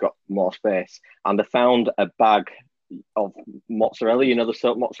it, and it's got more space. And I found a bag of mozzarella, the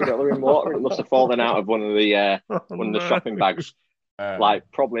soaked mozzarella in water. It must have fallen out of one of the shopping bags,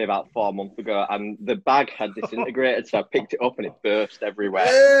 probably about 4 months ago. And the bag had disintegrated, so I picked it up and it burst everywhere.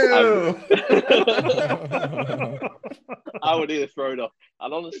 I would either throw it up.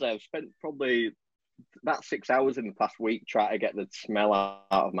 And honestly, I've spent probably about 6 hours in the past week trying to get the smell out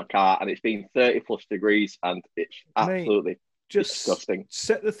of my car, and it's been 30+ degrees, and it's absolutely disgusting.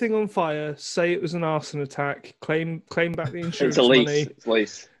 Set the thing on fire, say it was an arson attack, claim back the insurance It's a lease. money. It's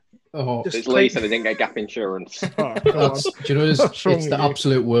lease. Oh, it's lease, and they didn't get gap insurance. Do you know, it's the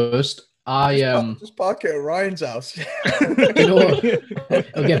absolute worst. Just park it at Ryan's house. You know what?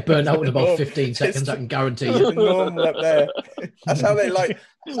 It'll get burnt out in about 15 seconds. I can guarantee you. It's normal up there. That's how they like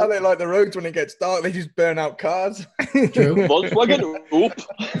the roads when it gets dark. They just burn out cars. True. Volkswagen, oop.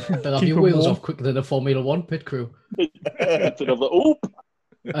 They'll have your wheels off quicker than a Formula One pit crew. It's another oop.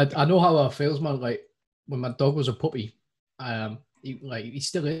 I know how that feels, man. Like when my dog was a puppy, he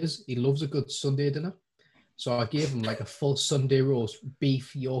still is. He loves a good Sunday dinner. So I gave him like a full Sunday roast,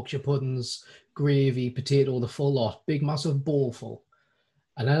 beef, Yorkshire puddings, gravy, potato, the full lot, big massive bowl full.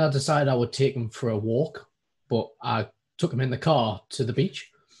 And then I decided I would take him for a walk, but I took him in the car to the beach.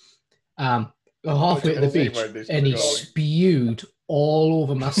 Halfway to the beach, and he spewed all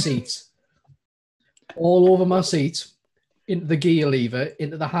over my seats, into the gear lever,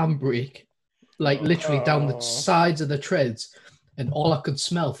 into the handbrake, like literally down the sides of the treads. And all I could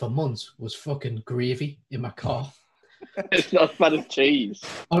smell for months was fucking gravy in my car. It's not as bad as cheese.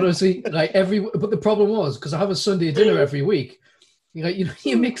 Honestly, like but the problem was, because I have a Sunday dinner every week,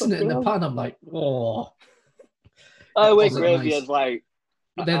 you're mixing it in the pan. I'm like, oh. Oh, wait, gravy is like.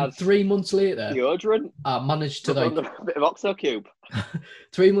 Then 3 months later, deodorant. I managed to a bit of Oxo Cube.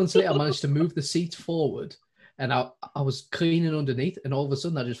 3 months later, I managed to move the seats forward, and I was cleaning underneath, and all of a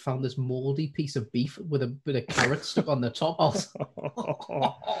sudden, I just found this moldy piece of beef with a bit of carrot stuck on the top. I was,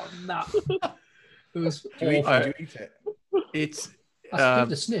 oh no! It was. Do you eat it? It's. I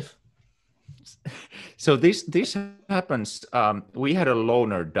give it a sniff. So this happens. We had a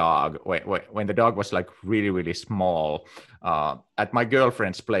loner dog when the dog was like really, really small. At my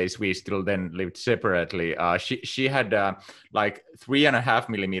girlfriend's place, we still then lived separately. She had like 3.5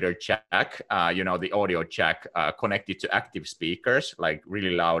 millimeter jack, the audio jack connected to active speakers, like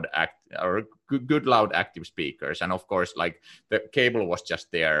really loud good loud active speakers. And of course, like the cable was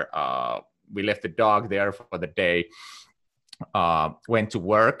just there. We left the dog there for the day, went to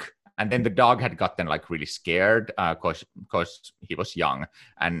work. And then the dog had gotten like really scared because he was young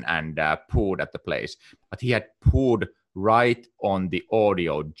and pooed at the place. But he had pooed right on the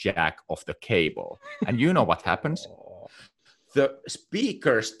audio jack of the cable. And you know what happens? The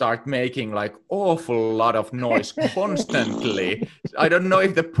speakers start making like awful lot of noise constantly. I don't know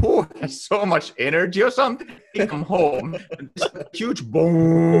if the poo has so much energy or something. He come home and this huge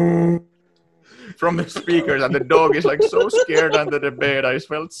boom from the speakers, and the dog is like so scared under the bed. I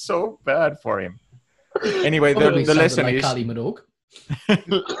felt so bad for him. Anyway, the lesson like is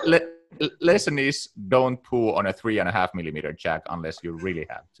lesson is don't poo on a 3.5 millimeter jack unless you really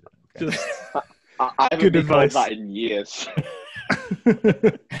have to. Okay? I haven't been told that in years.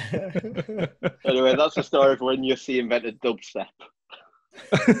 Anyway, that's the story of when you invented dubstep.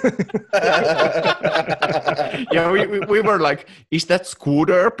 Yeah, we were like, is that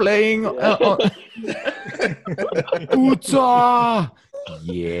Scooter playing? Utah!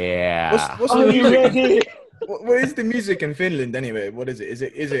 Yeah. What's the music? What is the music in Finland anyway? What is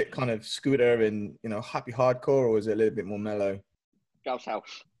it? Is it kind of Scooter and happy hardcore, or is it a little bit more mellow? Gauss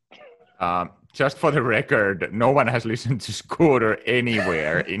House. Just for the record, no one has listened to Scooter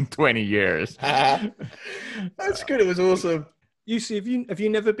anywhere in 20 years. That's good. It was awesome. You see, have you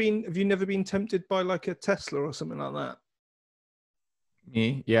never been tempted by like a Tesla or something like that?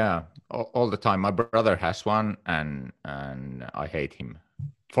 Me, yeah, all the time. My brother has one, and I hate him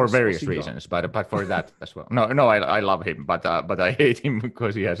for various reasons, but for that as well. No, I love him, but I hate him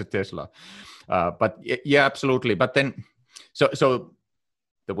because he has a Tesla. But yeah, absolutely. But then, so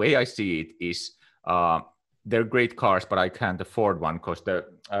the way I see it is, they're great cars, but I can't afford one because the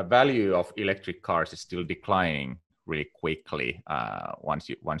value of electric cars is still declining really quickly once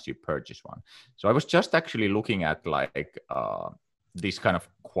you purchase one. So I was just actually looking at like this kind of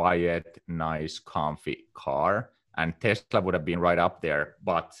quiet, nice, comfy car, and Tesla would have been right up there.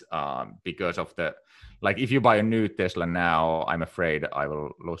 But because of like if you buy a new Tesla now, I'm afraid I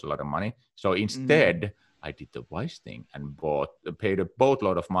will lose a lot of money. So instead, I did the wise thing and paid a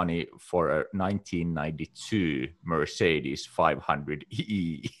boatload of money for a 1992 Mercedes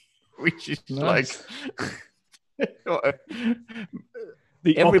 500e, which is nice. Like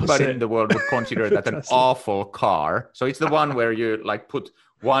everybody in the world would consider that an awful car. So it's the one where you like put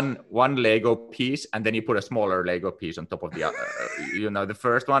one Lego piece and then you put a smaller Lego piece on top of the the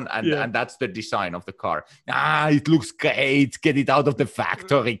first one, and that's the design of the car. It looks great. Get it out of the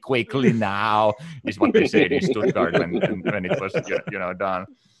factory quickly now, is what they said in Stuttgart when it was done.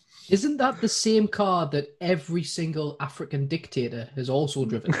 Isn't that the same car that every single African dictator has also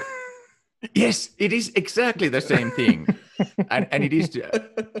driven? Yes, it is exactly the same thing, and it is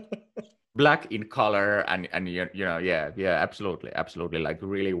black in color, and absolutely, like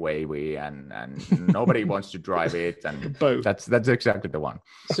really wavy, and nobody wants to drive it, and that's exactly the one.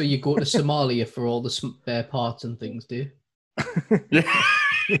 So you go to Somalia for all the spare parts and things, do you?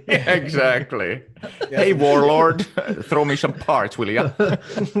 Yeah, exactly. Hey, warlord, throw me some parts, will you?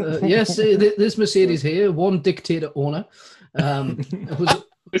 Yes, this Mercedes here, one dictator owner,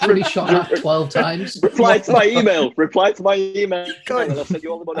 was really shot at 12 times. Reply to my email. And I'll send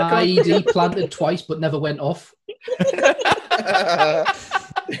you all the money. IED planted twice but never went off.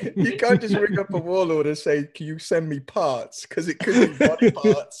 You can't just ring up a warlord and say, "Can you send me parts?" Because it could be body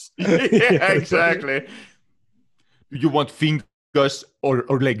parts. Yeah, exactly. You want fingers or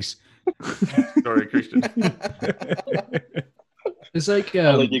legs? Sorry, Christian. It's like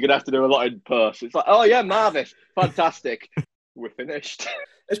I think you're gonna have to do a lot in post. It's like, oh yeah, Marvis, fantastic. We're finished.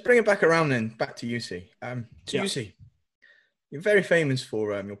 Let's bring it back around then, back to UC. Yeah. UC, you're very famous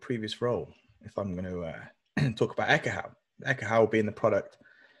for your previous role. If I'm going to talk about Ekahau being the product,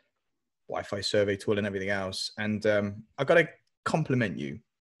 Wi-Fi survey tool, and everything else. And I've got to compliment you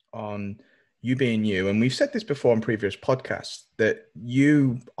on you being you. And we've said this before on previous podcasts that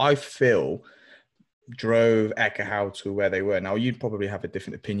you, I feel, drove Ekahau to where they were. Now, you'd probably have a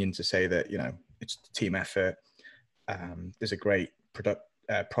different opinion to say that, you know, it's a team effort. There's a great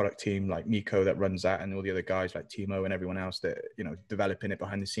product team like Nico that runs that, and all the other guys like Timo and everyone else that, you know, developing it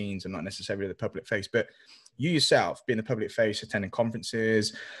behind the scenes and not necessarily the public face. But you yourself being the public face, attending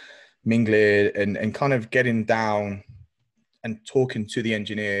conferences, mingling and kind of getting down and talking to the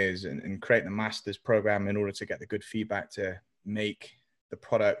engineers and creating a master's program in order to get the good feedback to make the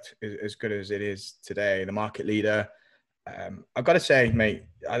product as good as it is today, the market leader. I've got to say, mate,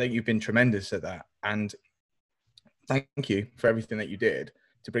 I think you've been tremendous at that. And thank you for everything that you did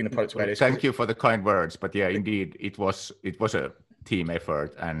to bring the product to where it is. Thank you for the kind words. But yeah, indeed, it was a team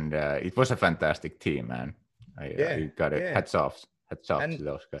effort, and it was a fantastic team, man. I got it. Hats off to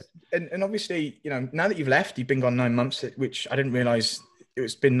those guys. And obviously, you know, now that you've left, you've been gone 9 months, which I didn't realize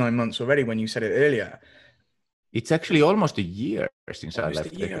it's been 9 months already when you said it earlier. It's actually almost a year since I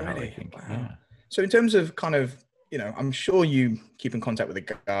left. Already. I think. Wow. Yeah. So in terms of kind of, you know, I'm sure you keep in contact with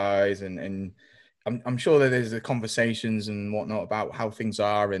the guys and I'm sure that there's the conversations and whatnot about how things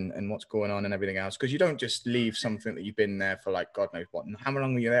are and what's going on and everything else. Because you don't just leave something that you've been there for like, God knows what. How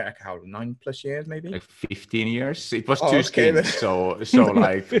long were you there? How 9+ years, maybe? Like 15 years. It was two stints. So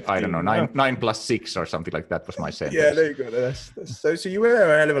like, 15, I don't know, 9 plus 6 or something like that was my sentence. Yeah, there you go. So you were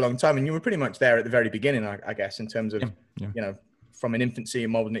there a hell of a long time, and you were pretty much there at the very beginning, I guess, in terms of, you know, from an infancy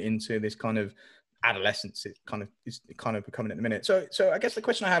and molding it into this kind of adolescence. It kind of becoming at the minute. So I guess the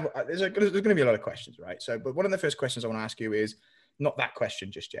question I have, there's going to be a lot of questions, right? So, but one of the first questions I want to ask you is not that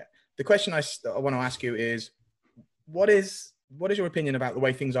question just yet. The question I want to ask you is, what is your opinion about the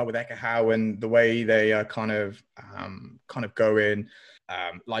way things are with Ekahau and the way they are kind of going,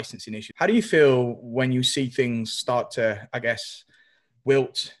 licensing issues? How do you feel when you see things start to, I guess,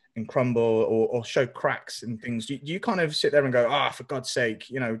 wilt and crumble or show cracks and things? Do you kind of sit there and go, for God's sake,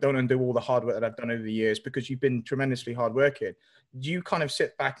 you know, don't undo all the hard work that I've done over the years, because you've been tremendously hard working? Do you kind of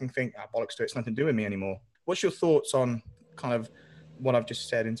sit back and think, bollocks to it, it's nothing to do with me anymore? What's your thoughts on kind of what I've just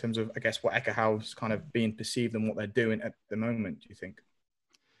said in terms of, I guess, what Ekahau's kind of being perceived and what they're doing at the moment, do you think?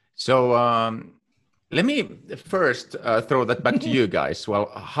 So let me first throw that back to you guys. Well,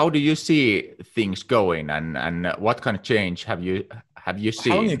 how do you see things going, and what kind of change have you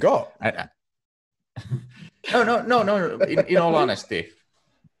seen? How long you got? No. In all honesty,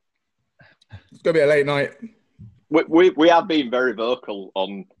 it's gonna be a late night. We have been very vocal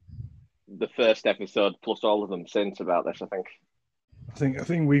on the first episode, plus all of them since, about this. I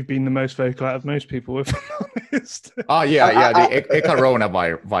think we've been the most vocal out of most people, if I'm honest. Oh yeah, the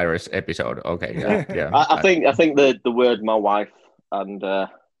coronavirus episode. Okay, yeah. I think the word my wife and no,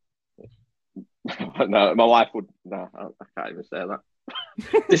 my wife would no, I can't even say that.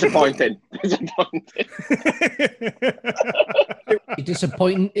 Disappointing.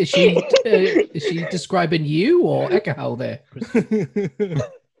 Disappointing. Is she describing you or Ekahau there?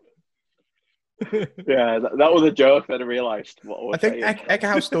 Yeah, that was a joke that I realised. I think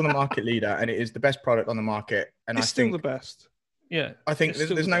Ekahau's still the market leader, and it is the best product on the market. And it's still the best. Yeah, I think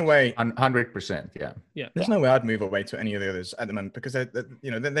there's no way. 100%. Yeah. There's no way I'd move away to any of the others at the moment, because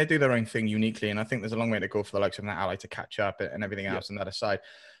they do their own thing uniquely, and I think there's a long way to go for the likes of that Ally to catch up and everything else. And that aside,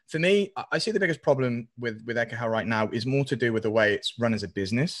 for me, I see the biggest problem with Ekahau right now is more to do with the way it's run as a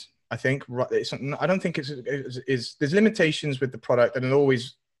business. I think I don't think there's limitations with the product, and there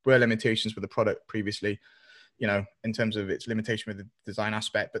always were limitations with the product previously, you know, in terms of its limitation with the design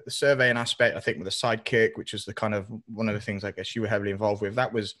aspect. But the surveying aspect, I think, with the Sidekick, which is the kind of one of the things I guess you were heavily involved with,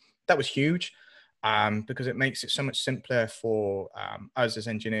 that was huge, because it makes it so much simpler for us as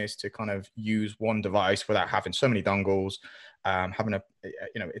engineers to kind of use one device without having so many dongles, having a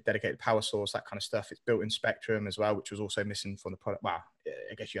dedicated power source, that kind of stuff. It's built in Spectrum as well, which was also missing from the product. Well,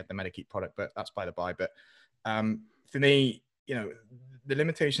 I guess you had the Medikit product, but that's by the by. But for me, you know, the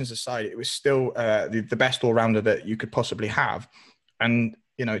limitations aside, it was still the best all-rounder that you could possibly have. And,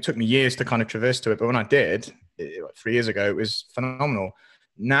 you know, it took me years to kind of traverse to it. But when I did, 3 years ago, it was phenomenal.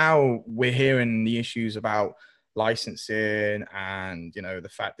 Now we're hearing the issues about licensing and, you know, the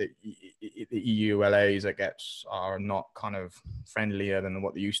fact that the EULAs are not kind of friendlier than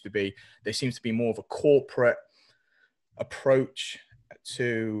what they used to be. There seems to be more of a corporate approach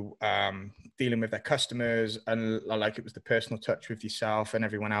to dealing with their customers, and like it was the personal touch with yourself and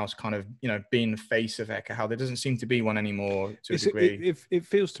everyone else kind of, you know, being the face of Ekahau. There doesn't seem to be one anymore to a degree. It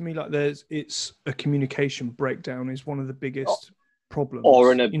feels to me like it's a communication breakdown is one of the biggest problems.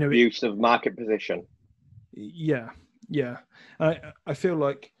 Or an abuse of market position. Yeah. I feel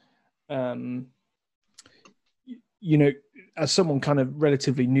like, you know, as someone kind of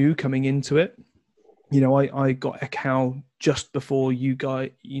relatively new coming into it, you know, I got Ekahau just before you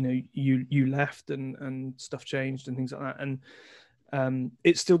left and stuff changed and things like that. And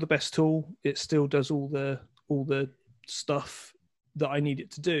it's still the best tool. It still does all the stuff that I need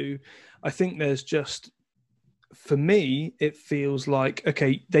it to do. I think there's just, for me, it feels like,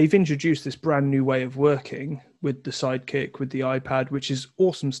 okay, they've introduced this brand new way of working with the Sidekick, with the iPad, which is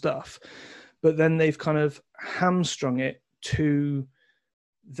awesome stuff. But then they've kind of hamstrung it to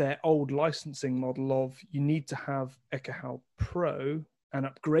their old licensing model of you need to have Ekahau Pro and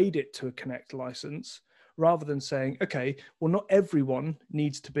upgrade it to a Connect license, rather than saying, okay, well, not everyone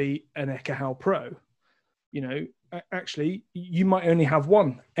needs to be an Ekahau Pro. You know, actually, you might only have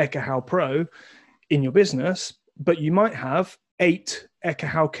one Ekahau Pro in your business, but you might have 8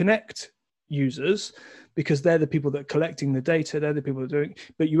 Ekahau Connect users, because they're the people that are collecting the data, they're the people that are doing,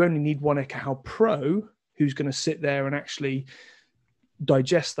 but you only need one Ekahau Pro who's going to sit there and actually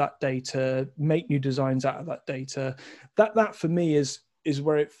digest that data, make new designs out of that data. That for me is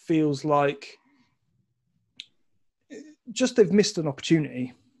where it feels like just they've missed an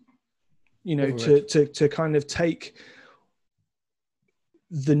opportunity, you know, to kind of take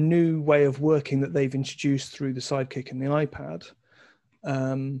the new way of working that they've introduced through the Sidekick and the iPad.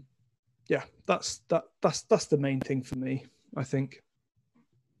 Yeah, that's the main thing for me, I think.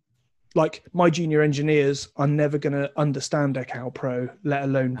 Like, my junior engineers are never going to understand Ekahau Pro, let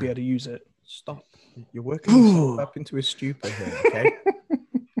alone be able to use it. Stop. You're working yourself up into a stupor here, okay?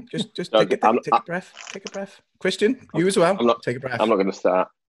 just take a breath. Take a breath. Christian, you as well. Take a breath. I'm not going to start.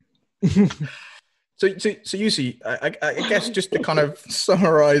 So Jussi, I guess just to kind of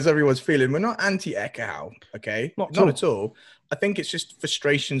summarize everyone's feeling, we're not anti-Ekahau, okay? Not at all. I think it's just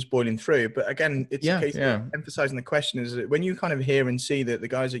frustrations boiling through. But again, it's a case of emphasizing the question is that when you kind of hear and see that the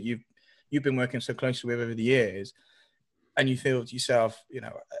guys that you've been working so closely with over the years, and you feel to yourself, you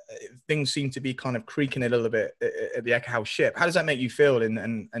know, things seem to be kind of creaking a little bit at the Ekahau ship. How does that make you feel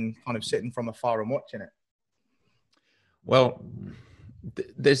and kind of sitting from afar and watching it? Well,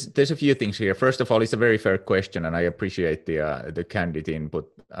 there's a few things here. First of all, it's a very fair question, and I appreciate the candid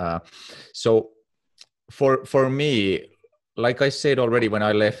input. So for me, like I said already when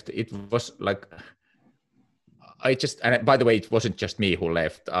I left, it was like and by the way, it wasn't just me who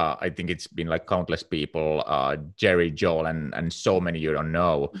left. I think it's been like countless people, Jerry, Joel, and so many you don't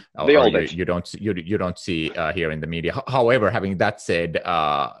know, you don't see here in the media. However, having that said,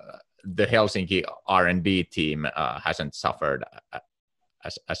 the Helsinki R&D team hasn't suffered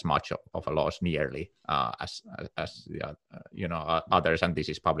as much of a loss nearly as you know, others, and this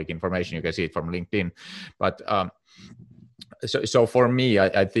is public information. You can see it from LinkedIn. But so for me,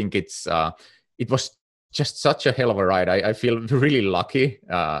 I think it was just such a hell of a ride. I feel really lucky,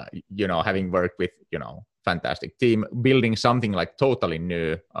 you know, having worked with, you know, fantastic team, building something like totally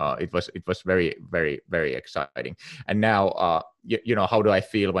new. It was very, very, very exciting. And now, you know, how do I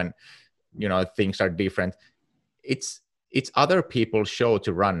feel when, you know, things are different? It's other people's show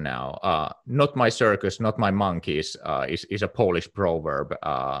to run now. Not my circus, not my monkeys is a Polish proverb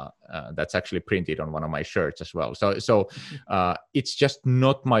that's actually printed on one of my shirts as well. So it's just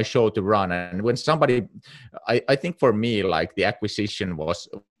not my show to run. And when somebody, I think for me, like the acquisition was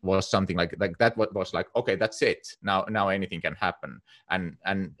something like that. What was like, okay, that's it. Now anything can happen, and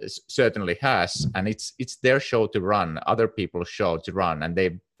certainly has. And it's their show to run, other people's show to run, and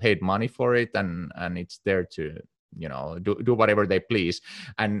they paid money for it, and it's there to, you know, do whatever they please.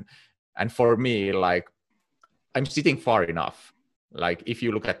 And for me, like, I'm sitting far enough. Like, if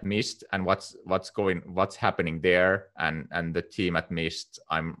you look at Myst and what's happening there, and the team at Myst,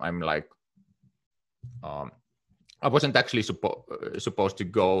 I'm like, I wasn't actually supposed to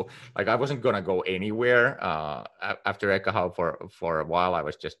go. Like, I wasn't gonna go anywhere after Ekahau for a while. I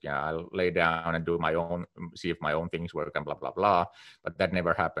was just, I'll lay down and do my own, see if my own things work and blah blah blah. But that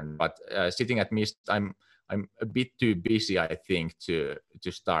never happened. But sitting at Myst, I'm a bit too busy, I think, to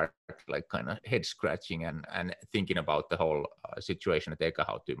start like kind of head scratching and thinking about the whole situation at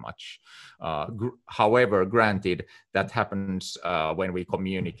Ekahau too much. However, granted, that happens when we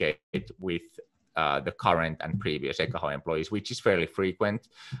communicate with the current and previous Ekahau employees, which is fairly frequent.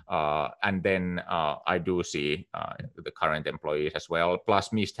 And then I do see the current employees as well.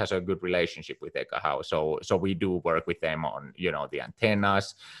 Plus, Mist has a good relationship with Ekahau, so we do work with them on the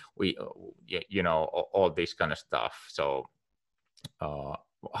antennas, all this kind of stuff. So how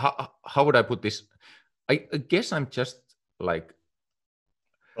would I put this? I guess I'm just like,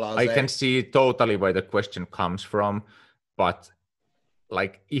 I can see totally where the question comes from, but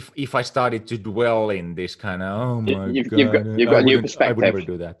like if I started to dwell in this kind of, oh my you've god, got a new perspective. I would never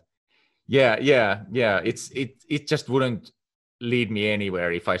do that. Yeah. It just wouldn't lead me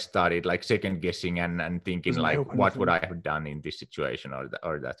anywhere if I started like second guessing and thinking like, what would I have done in this situation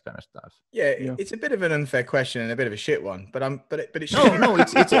or that kind of stuff. Yeah, it's a bit of an unfair question and a bit of a shit one, but it's no,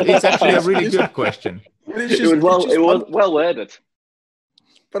 it's actually a really good question. It was well worded.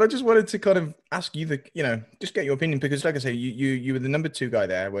 But I just wanted to kind of ask you just get your opinion, because like I say, you were the number 2 guy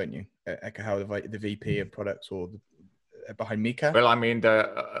there, weren't you? At Ekahau, the VP of products, or behind Mika? Well, I mean, the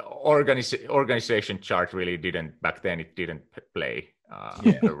organization chart really didn't, back then it didn't play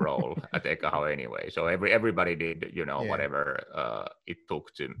a role at Ekahau anyway. So everybody did, whatever it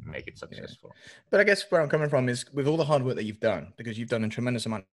took to make it successful. Yeah. But I guess where I'm coming from is with all the hard work that you've done, because you've done a tremendous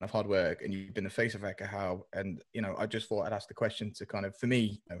amount of hard work and you've been the face of Ekahau. And, I just thought I'd ask the question to kind of, for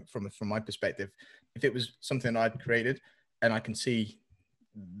me, from my perspective, if it was something I'd created and I can see,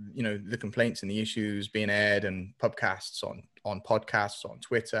 the complaints and the issues being aired and podcasts on podcasts, on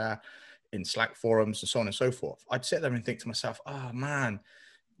Twitter, in Slack forums and so on and so forth, I'd sit there and think to myself, oh man,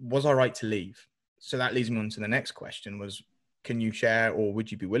 was I right to leave? So that leads me on to the next question was, can you share, or would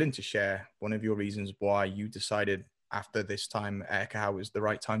you be willing to share one of your reasons why you decided after this time at Ekahau was the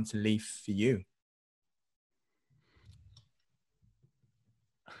right time to leave for you?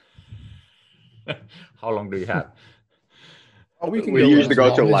 How long do you have? Oh, we usually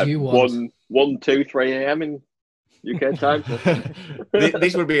go till like 1, 2, 3 a.m. in UK time.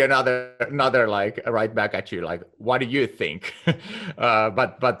 This would be another like right back at you. Like, what do you think?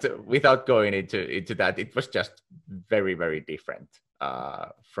 But without going into that, it was just very, very different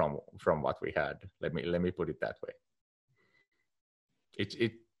from what we had. Let me put it that way.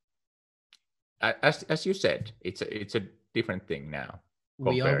 It as you said, it's a different thing now.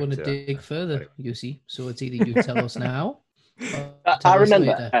 We are going to dig further, you see. So it's either you tell us now. I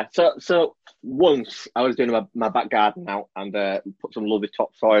remember. So once I was doing my back garden out and put some lovely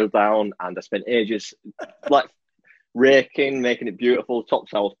topsoil down, and I spent ages like raking, making it beautiful.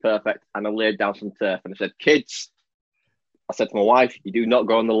 Topsoil was perfect, and I laid down some turf and I said, "Kids," I said to my wife, "You do not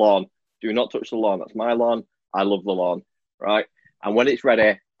go on the lawn. Do not touch the lawn. That's my lawn. I love the lawn, right? And when it's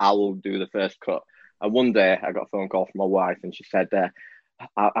ready, I will do the first cut." And one day I got a phone call from my wife, and she said,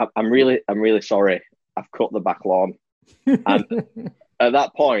 "I'm really sorry. I've cut the back lawn." And at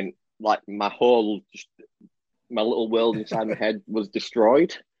that point, like my little world inside my head was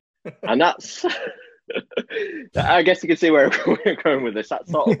destroyed. And that's, I guess you can see where we're going with this. That's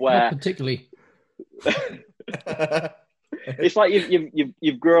sort of where, particularly, it's like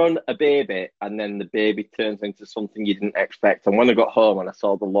you've grown a baby, and then the baby turns into something you didn't expect. And when I got home and I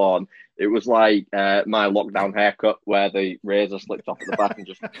saw the lawn, it was like my lockdown haircut, where the razor slipped off at the back and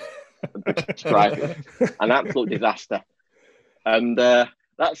just an absolute disaster. And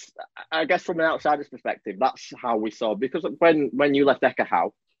that's, I guess, from an outsider's perspective, that's how we saw. Because when you left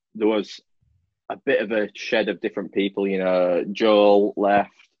Ekahau, there was a bit of a shed of different people. Joel left.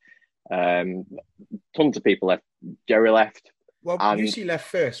 Tons of people left. Jerry left. Well, UC left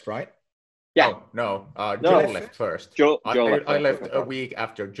first, right? Yeah. No. Joel left first. I left a week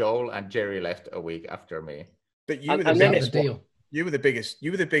after Joel, and Jerry left a week after me. But you were the biggest deal. You were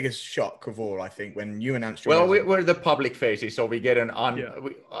the biggest shock of all, I think, when you announced your. Well, we're the public faces, so we get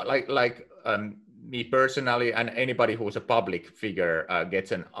me personally, and anybody who's a public figure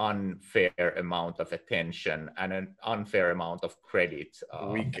gets an unfair amount of attention and an unfair amount of credit.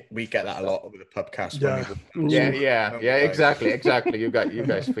 We get that a lot with the podcast. Yeah, exactly. You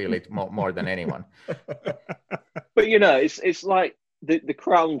guys feel it more than anyone. But it's like the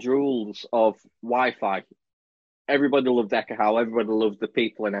crown jewels of Wi-Fi. Everybody loved Ekahau. Everybody loved the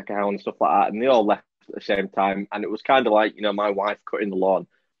people in Ekahau and stuff like that, and they all left at the same time. And it was kind of like my wife cutting the lawn.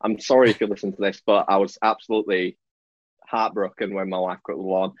 I'm sorry if you listen to this, but I was absolutely heartbroken when my wife cut the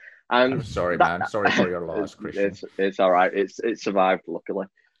lawn. And I'm sorry, man. Sorry for your loss, Christian. It's all right. It survived, luckily.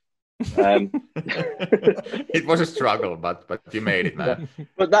 It was a struggle, but you made it, man.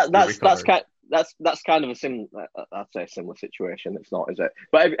 But that's kind of a similar. I'd say a similar situation. It's not, is it?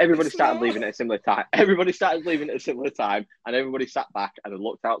 But everybody started leaving at a similar time. Everybody started leaving at a similar time, and everybody sat back and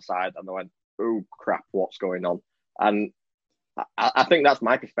looked outside, and they went, "Oh crap, what's going on?" And I think that's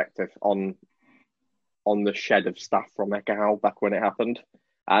my perspective on on the shed of staff from Ekahau back when it happened.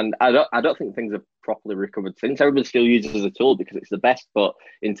 And I don't think things have properly recovered since. Everybody still uses it as a tool because it's the best, but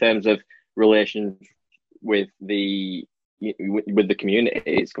in terms of relations with the community,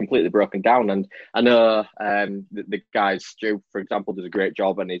 it's completely broken down. And I know the guys, Stu, for example, does a great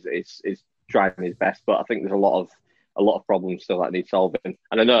job and is trying his best, but I think there's a lot of problems still that need solving.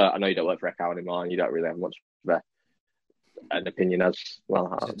 And I know you don't work for Ekahau anymore, and you don't really have much of an opinion as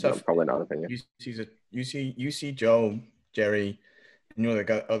well. Probably not an opinion. You see Joel, Jerry, and all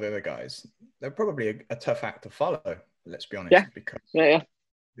the other guys. They're probably a tough act to follow. Let's be honest. Yeah. Because yeah.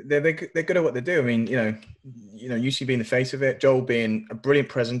 They're good at what they do. I mean, you know, UC being the face of it, Joel being a brilliant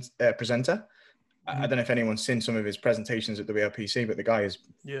presenter. I don't know if anyone's seen some of his presentations at the WLPC, but the guy is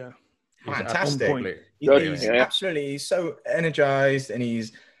fantastic. He's absolutely so energized, and he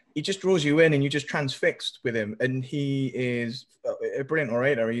just draws you in, and you're just transfixed with him. And he is a brilliant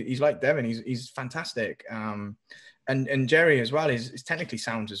orator. He's like Devin. He's fantastic. And Jerry as well is technically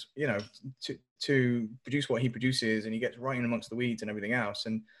sounds as, you know, to produce what he produces, and he gets right in amongst the weeds and everything else.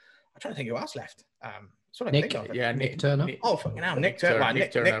 And I'm trying to think who else left. Nick Turner. Oh, fucking hell, Nick Turner.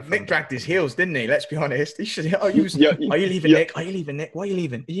 Nick dragged his heels, didn't he? Let's be honest. He should. Are you leaving, Nick? Are you leaving, Nick? Why are you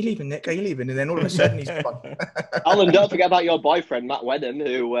leaving? Are you leaving, Nick? Are you leaving? And then all of a sudden he's gone. Alan, don't forget about your boyfriend Matt Wedden,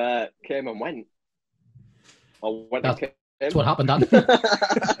 who came and went. Or went and came. That's what happened, Dan.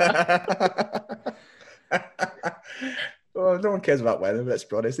 Well, no one cares about weather. Let's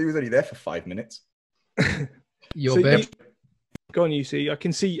be honest. He was only there for 5 minutes. Go on, UC. I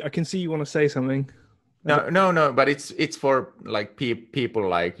can see you want to say something. No. But it's for like people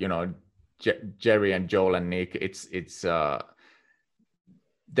like, you know, Jerry and Joel and Nick. It's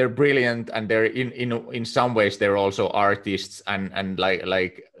they're brilliant, and they're in some ways they're also artists, and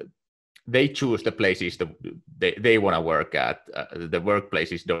like they choose the places they want to work at. The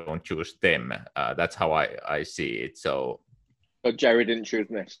workplaces don't choose them. That's how I see it. So, but Jerry didn't choose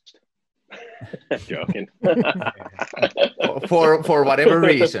Mist. Joking. for whatever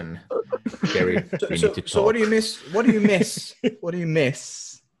reason, Jerry. So what do you miss? What do you miss? What do you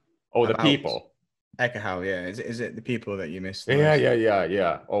miss? Oh, the people. Ekahau, yeah. Is it the people that you miss?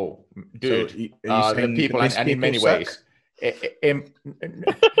 Yeah. Oh, dude. So the people, and in many ways.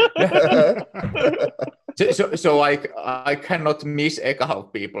 So I cannot miss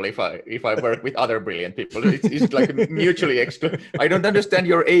Ekahau people if I work with other brilliant people. It's like mutually exclusive. I don't understand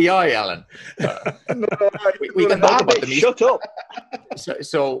your AI, Alan. We can talk about the Mist. Shut up.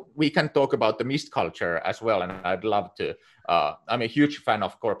 So we can talk about the Mist culture as well, and I'd love to. I'm a huge fan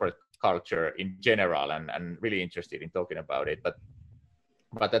of corporate culture in general, and really interested in talking about it. But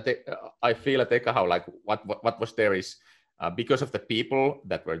I feel at Ekahau, like what was there is. Because of the people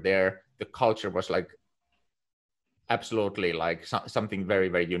that were there, the culture was like absolutely like something very,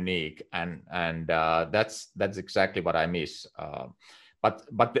 very unique, and that's exactly what I miss. But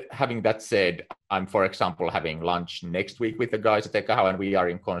having that said, I'm, for example, having lunch next week with the guys at Ekahau, and we are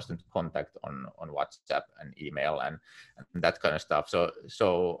in constant contact on WhatsApp and email and that kind of stuff. So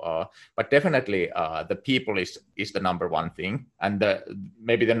but definitely the people is the number one thing, and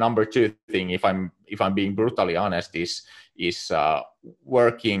maybe the number two thing, if I'm being brutally honest, is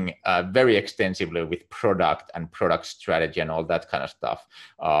working very extensively with product and product strategy and all that kind of stuff.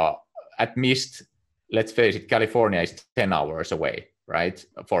 At Mist, let's face it, California is 10 hours away, right,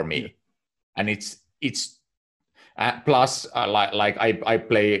 for me. Yeah. And it's plus like I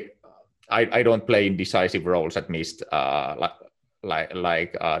play, I don't play in decisive roles at Mist.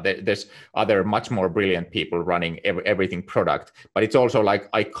 There's other much more brilliant people running everything product, but it's also like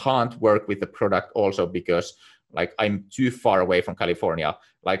I can't work with the product also because like I'm too far away from California.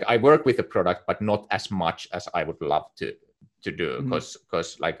 Like I work with the product, but not as much as I would love to do,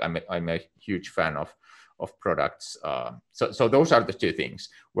 because like I'm a huge fan of products. So those are the two things: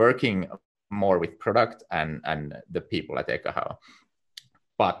 working more with product and the people at Ekahau.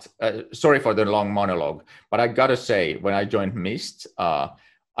 But sorry for the long monologue, but I gotta say, when I joined Mist, I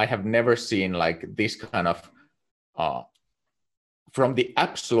have never seen like this kind of from the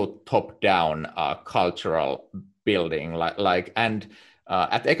absolute top down cultural building. And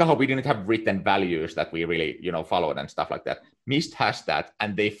at Ekahau, we didn't have written values that we really followed and stuff like that. Mist has that,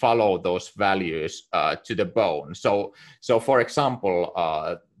 and they follow those values to the bone. So for example,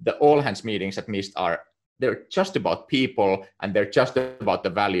 the all hands meetings at Mist they're just about people, and they're just about the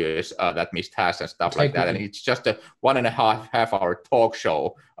values that Mist has and stuff like that. And it's just a 1.5 hour talk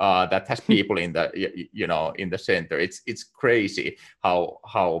show that has people in the in the center. It's crazy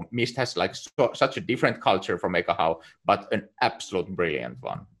how Mist has like such a different culture from Ekahau, but an absolute brilliant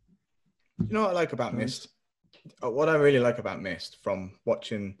one. You know what I like about Mist? What I really like about Mist, from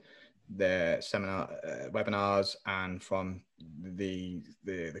watching their seminar webinars and from the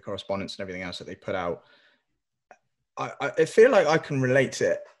correspondence and everything else that they put out, I feel like I can relate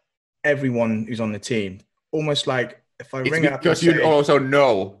to everyone who's on the team. Almost like if I ring up, because you also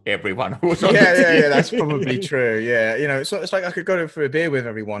know everyone who's on the team. Yeah, that's probably true. Yeah, you know, it's like I could go for a beer with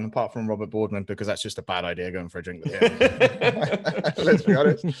everyone apart from Robert Boardman, because that's just a bad idea going for a drink with him. Let's be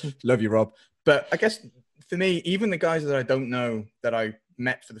honest. Love you, Rob. But I guess for me, even the guys that I don't know that I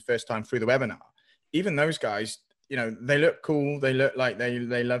met for the first time through the webinar, even those guys, you know, they look cool. They look like they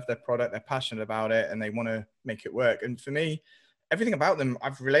love their product. They're passionate about it and they want to make it work. And for me, everything about them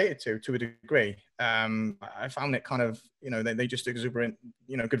I've related to a degree. I found it kind of, you know, they just exuberant,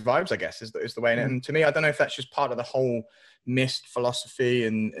 you know, good vibes, I guess, is the way. And to me, I don't know if that's just part of the whole Mist philosophy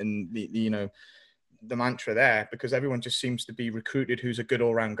and the you know, the mantra there, because everyone just seems to be recruited who's a good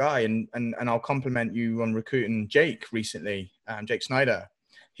all-round guy. And I'll compliment you on recruiting Jake recently, Jake Snyder.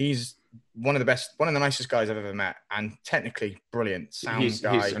 He's one of the nicest guys I've ever met, and technically brilliant sound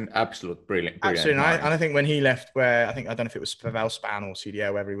guy. He's an absolute brilliant. Absolutely, and I think when he left, I don't know if it was Velspan or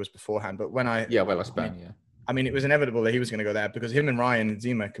CDO, wherever he was beforehand, but Velspan, yeah. I mean, it was inevitable that he was going to go there, because him and Ryan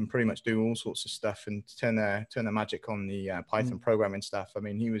Zima can pretty much do all sorts of stuff and turn their magic on the Python programming stuff. I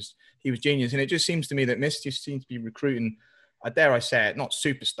mean, he was genius, and it just seems to me that Mist just seems to be recruiting. Dare I say it, not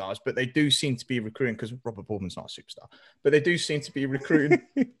superstars, but they do seem to be recruiting, because Robert Boardman's not a superstar, but they do seem to be recruiting.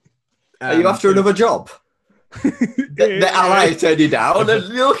 Are you after another job? The ally turned you down, and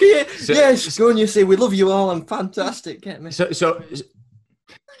look here. Yes, go and you say we love you all. I'm fantastic. Get me. So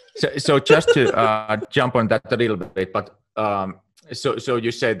just to jump on that a little bit, but so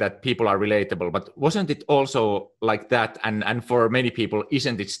you said that people are relatable, but wasn't it also like that? And for many people,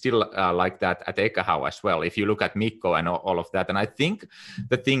 isn't it still like that at Ekahau as well? If you look at Mikko and all of that, and I think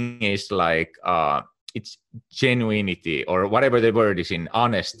the thing is like it's genuinity, or whatever the word is, in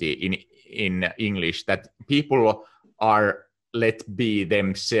honesty in English, that people are let be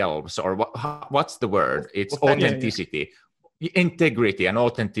themselves, or what's the word? It's authenticity. Integrity and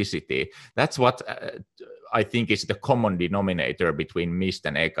authenticity. That's what I think is the common denominator between Mist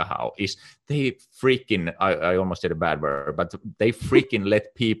and Ekahau, is they freaking, I almost said a bad word, but they freaking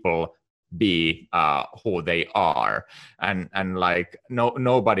let people be who they are, and like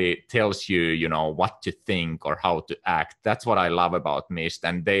nobody tells you, you know, what to think or how to act. That's what I love about Mist.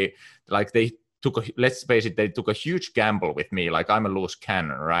 And they took let's face it, they took a huge gamble with me. Like, I'm a loose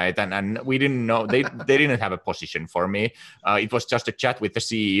cannon, right? And we didn't know, they didn't have a position for me. It was just a chat with the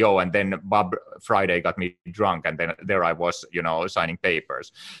CEO, and then Bob Friday got me drunk, and then there I was, you know, signing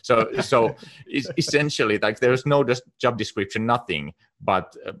papers. So essentially, like, there's no job description, nothing.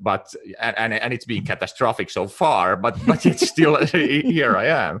 But and it's been catastrophic so far, but it's still here I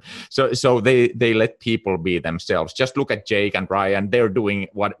am. So they let people be themselves. Just look at Jake and Ryan; they're doing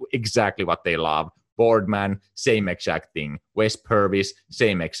exactly what they love. Boardman, same exact thing. Wes Purvis,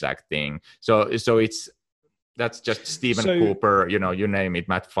 same exact thing. So that's just Stephen Cooper, you know, you name it,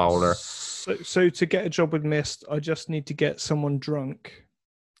 Matt Fowler. So to get a job with Mist, I just need to get someone drunk.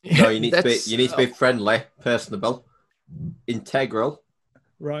 No, you need to be friendly, personable, integral.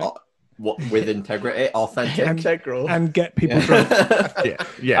 Right. With integrity, authentic, integral, and get people drunk.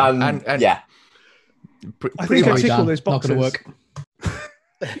 yeah, and yeah. I think I tick all those boxes. Not going to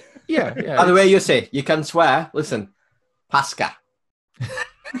work. yeah. By the way, you say you can swear. Listen, Pasca.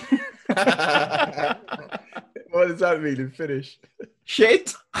 What does that mean in Finnish?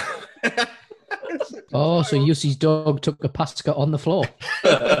 Shit. Oh, so Yussi's dog took a Pasca on the floor.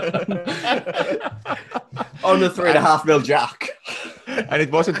 On the 3.5 mil jack. And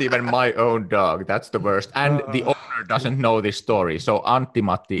it wasn't even my own dog. That's the worst. And the owner doesn't know this story. So Antti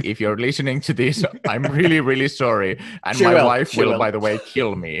Matti, if you're listening to this, I'm really, really sorry. And my wife will, by the way,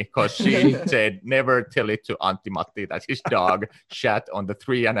 kill me, because she said never tell it to Antti Matti that his dog shat on the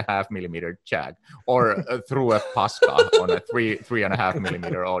 3.5 millimeter jack, or threw a Pasca on a 3.5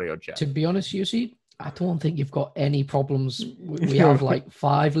 millimeter audio jack. To be honest, Yussi, I don't think you've got any problems. We have like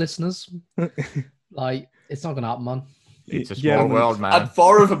 5 listeners. Like, it's not going to happen, man. It's a small world, man. And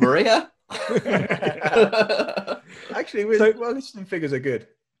 4 of them are here. Actually, listening figures are good.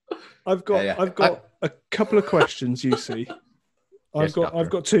 I've got a couple of questions, you see. I've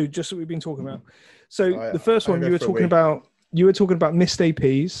got 2, just that we've been talking about. So the first one, you were talking about Mist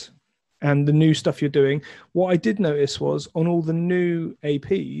APs and the new stuff you're doing. What I did notice was on all the new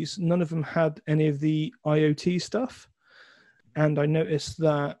APs, none of them had any of the IoT stuff. And I noticed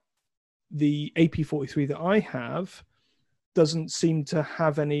that the AP43 that I have doesn't seem to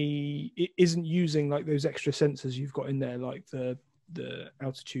have any, it isn't using like those extra sensors you've got in there, like the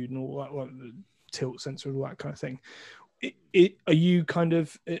altitude and all that, like the tilt sensor and all that kind of thing. are you kind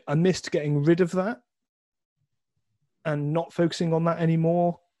of a Mist getting rid of that and not focusing on that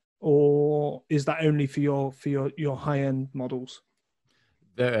anymore, or is that only for your high end models?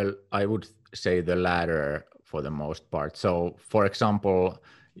 I would say the latter for the most part. So, for example,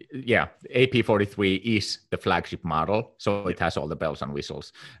 AP43 is the flagship model, so it has all the bells and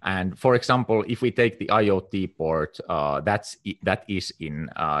whistles. And for example, if we take the IoT port, that is in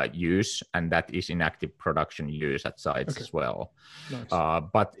use, and that is in active production use at sites as well. Nice.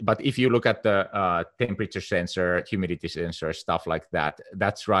 But if you look at the temperature sensor, humidity sensor, stuff like that,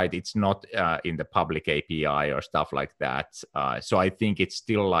 that's right. It's not in the public API or stuff like that. So I think it's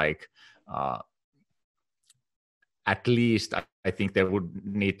still like. At least I think there would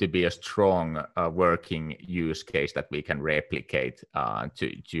need to be a strong working use case that we can replicate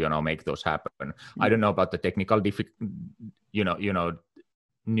to make those happen. I don't know about the technical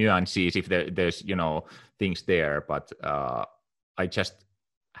nuances if there's things there, but I just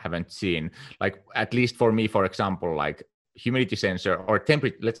haven't seen, like, at least for me, for example, like humidity sensor or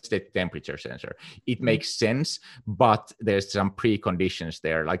temperature, let's say temperature sensor, it makes sense, but there's some preconditions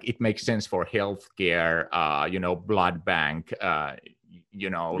there. Like it makes sense for healthcare, blood bank,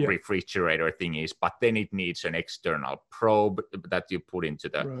 refrigerator thingies, but then it needs an external probe that you put into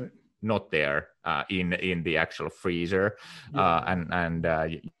the not there in the actual freezer, and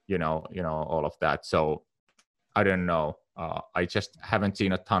all of that. So I don't know. I just haven't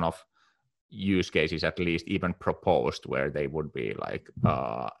seen a ton of use cases, at least even proposed, where they would be like,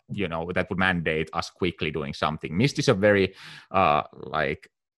 that would mandate us quickly doing something. Mist is a very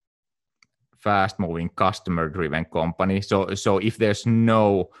fast-moving, customer-driven company. So if there's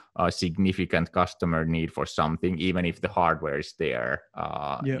no significant customer need for something, even if the hardware is there,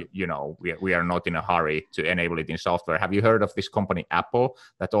 we are not in a hurry to enable it in software. Have you heard of this company Apple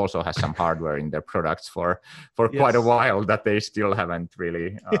that also has some hardware in their products for quite a while that they still haven't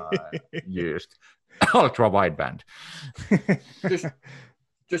really used? Ultra wideband.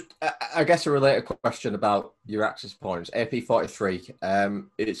 Just, I guess, a related question about your access points. AP43,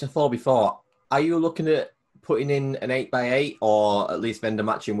 it's a 4x4. Are you looking at putting in an 8x8 or at least vendor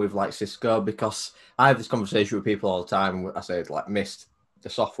matching with like Cisco? Because I have this conversation with people all the time. I say, like, Mist, the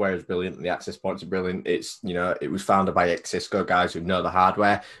software is brilliant and the access points are brilliant. It's, it was founded by ex-Cisco guys who know the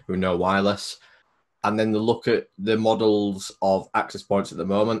hardware, who know wireless. And then they look at the models of access points at the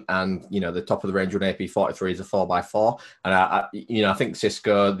moment, and the top of the range on AP43 is a 4x4. And I think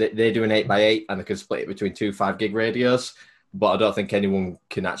Cisco, they do an 8x8 and they can split it between 2 5 gig radios, but I don't think anyone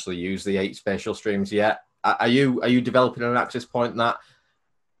can actually use the 8 spatial streams yet. Are you developing an access point that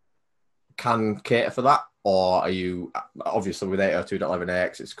can cater for that, or are you, obviously with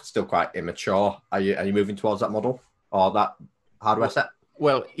 802.11ax, it's still quite immature? Are you moving towards that model or that hardware set?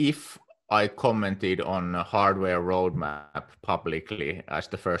 Well, if I commented on a hardware roadmap publicly as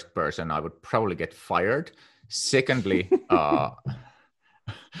the first person, I would probably get fired. Secondly, so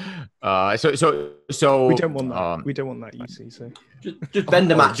we don't want that. We don't want that, UC. So just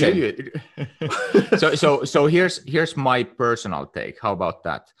vendor matching. So here's my personal take. How about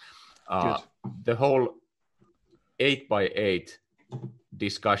that? The whole 8x8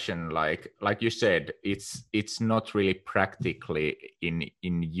 discussion, like you said, it's not really practically in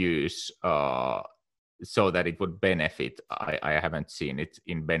use, so that it would benefit. I haven't seen it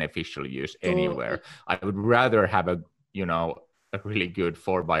in beneficial use anywhere. I would rather have a really good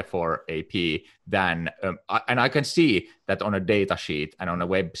 4x4 AP than and I can see that on a data sheet and on a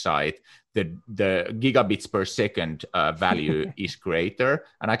website the gigabits per second value is greater,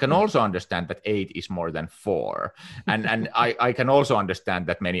 and I can also understand that 8 is more than 4, and I can also understand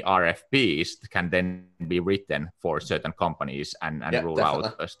that many RFPs can then be written for certain companies and rule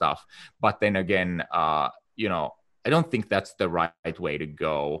definitely out stuff. But then again, I don't think that's the right way to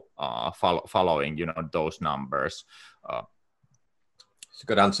go, following those numbers. It's a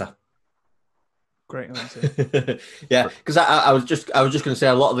good answer. Great answer. Yeah, because I was just going to say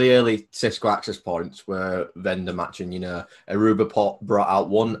a lot of the early Cisco access points were vendor matching. Aruba brought out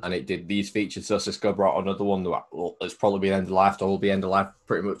one and it did these features, so Cisco brought another one that it's probably been end of life, or will be end of life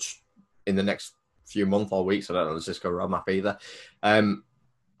pretty much in the next few months or weeks. I don't know the Cisco roadmap either. And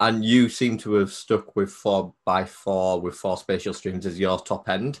you seem to have stuck with 4x4 with 4 spatial streams as your top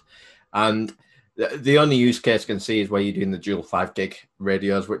end, and the only use case I can see is where you're doing the dual 5 gig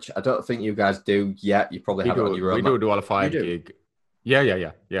radios, which I don't think you guys do yet. You probably have it on your own. We do dual 5 gig.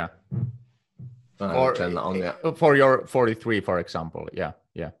 Yeah. Or turn that on yet. For your 43, for example. Yeah.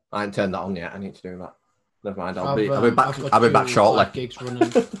 I haven't turned that on yet. I need to do that. Never mind. I'll be back shortly. Gigs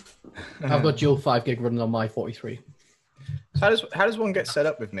running. I've got dual 5 gig running on my 43. So how does one get set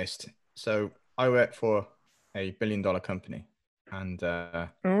up with Mist? So I work for a billion-dollar company, and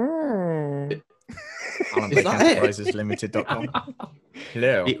Oh. Is that it? AlanBlakeEnterprisesLimited.com.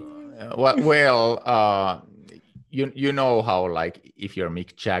 Hello. Well, you know how, like, if you're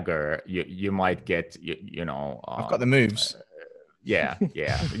Mick Jagger, you might get you know. I've got the moves. Yeah.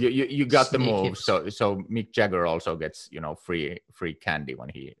 You got the Snake moves. hips. So Mick Jagger also gets free candy when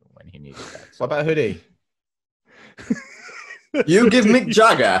he needs that. So. What about hoodie? You give Mick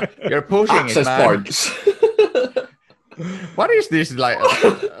Jagger You're pushing access it, man. points. What is this like?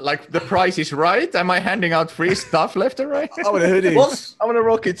 Like the price is right? Am I handing out free stuff left and right? I want a hoodie. What's- I want to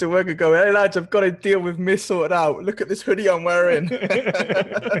rock it to work and go, hey lads, I've got a deal with Miss sorted out. Look at this hoodie I'm wearing.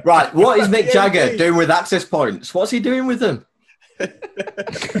 Right, what is Mick Yeah, Jagger indeed. doing with access points? What's he doing with them?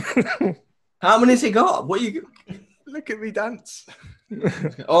 How many has he got? What you? Look at me dance.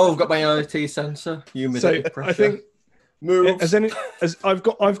 Oh, I've got my IoT sensor. Humidity, So pressure. I think moves. as I've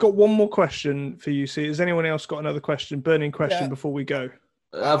got one more question for you. See, has anyone else got another question, burning question Yeah. before we go?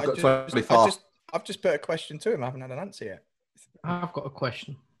 I've got 24. I've just put a question to him. I haven't had an answer yet. I've got a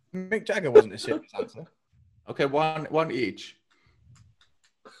question. Mick Jagger wasn't a serious answer. Okay, one each.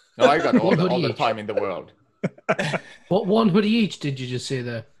 No, I got all the each. time in the world. What one hoodie each did you just say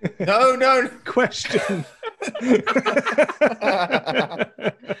there? No. Question.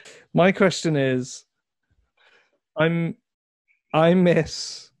 My question is, I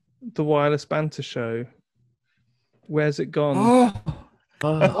miss the Wireless Banter show. Where's it gone?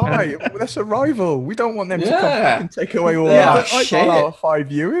 Why? That's a rival. We don't want them to come Yeah. back and take away all Yeah, our, shit. all our 5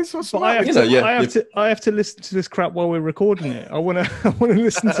 viewers. What's the But I have, matter? to, You know, I have to listen to this crap while we're recording it. I want to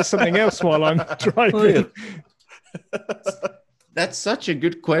listen to something else while I'm driving. That's such a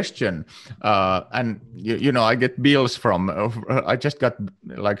good question. And you know, I get bills from. I just got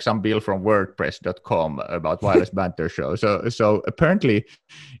like some bill from WordPress.com about Wireless Banter show. So apparently,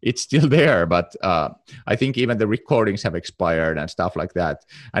 it's still there, but I think even the recordings have expired and stuff like that.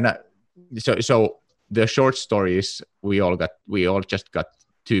 And so the short story is we all just got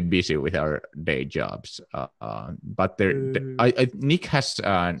too busy with our day jobs. But Nick has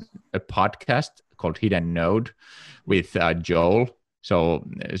a podcast called Hidden Node with Joel. So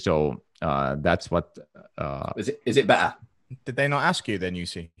that's what. Is it better? Did they not ask you then, you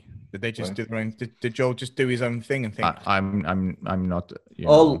see? Did they just do their own? Did Joel just do his own thing and think? I'm not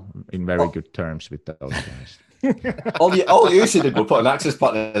All- in very good terms with those guys. All you should do was put an access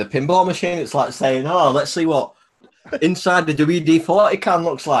point in the pinball machine. It's like saying, "Oh, let's see what inside the WD-40 can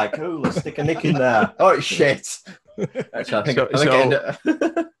looks like. Oh, let's stick a nick in there. Oh, it's shit." Actually,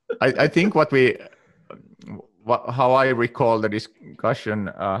 I think how I recall the discussion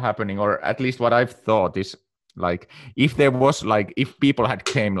happening, or at least what I've thought is like if there was like if people had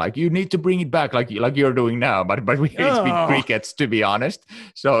came like you need to bring it back like you're doing now, but it's been crickets, to be honest.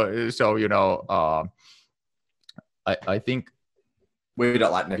 So you know, I think we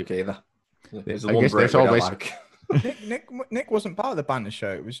don't like Nick either. There's I guess there's always. like. Nick wasn't part of the banter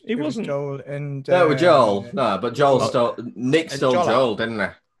show. It was wasn't. Joel and No, with Joel. No, but Joel stole. Nick stole Joel. Joel, didn't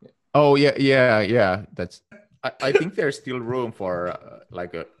he? Oh yeah. That's. I think there's still room for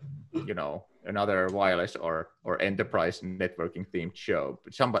like a, you know, another wireless or enterprise networking themed show.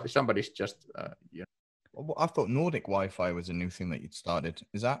 But somebody's just you know. Well, I thought Nordic Wi-Fi was a new thing that you'd started.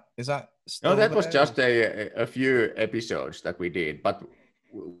 Is that still No, that was there? just a few episodes that we did, but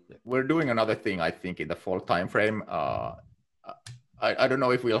we're doing another thing, I think, in the fall time frame. I don't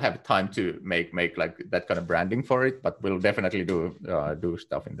know if we'll have time to make like that kind of branding for it, but we'll definitely do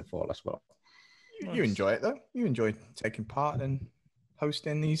stuff in the fall as well. You enjoy it though. You enjoy taking part and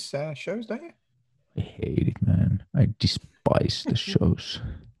hosting these shows, don't you? I hate it, man. I despise the shows.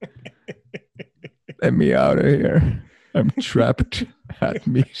 Let me out of here. I'm trapped at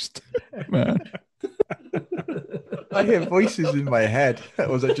Mist, man. I hear voices in my head. Or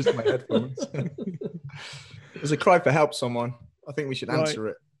was that just my headphones? There's a cry for help, someone. I think we should answer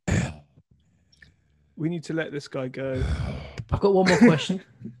it. We need to let this guy go. I've got one more question.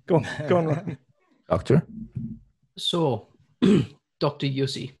 Go on, Ryan. Doctor? So, Dr.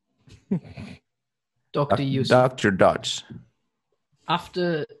 Yussi. Dr. Yussi. Dr. Dodge.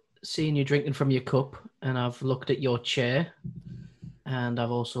 After seeing you drinking from your cup, and I've looked at your chair, and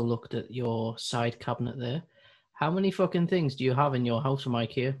I've also looked at your side cabinet there. How many fucking things do you have in your house from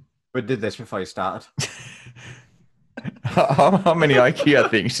IKEA? We did this before you started. How many IKEA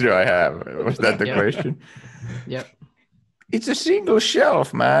things do I have? Was that the Yeah. question? Yep. It's a single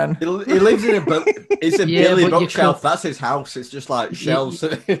shelf, man. He lives in a book. It's a Yeah, Billy but you bookshelf. could- That's his house. It's just like shelves.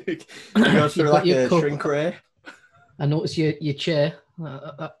 He goes through But like you a could- shrink ray. I noticed your chair.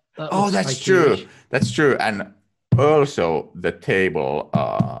 That Oh, looks that's IKEA-ish. true. That's true. And also the table,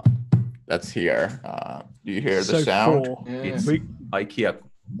 Let's hear. Do you hear the So sound? 4. It's We- IKEA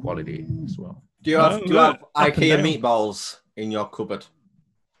quality as well. Do you have Look, up and IKEA down. meatballs in your cupboard?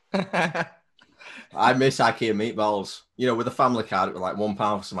 I miss IKEA meatballs. You know, with a family card, it was like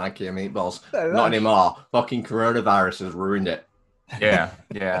 £1 for some IKEA meatballs. Not anymore. Fucking coronavirus has ruined it. Yeah,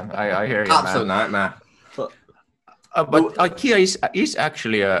 I hear you, Absolute man. nightmare. But IKEA is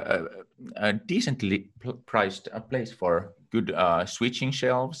actually a decently priced place for good switching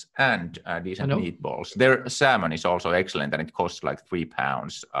shelves and decent I know. meatballs. Their salmon is also excellent, and it costs like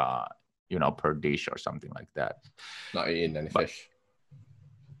 £3, per dish or something like that. Not eating any fish.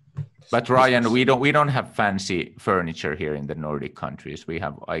 But Ryan, we don't have fancy furniture here in the Nordic countries. We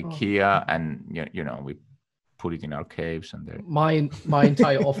have IKEA, and we put it in our caves, and there. My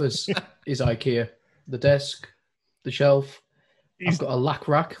entire office is IKEA. The desk, the shelf. I've got a lack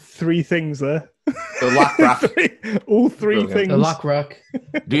rack. 3 things there. The lack rack. All 3 Brilliant. things. The lack rack.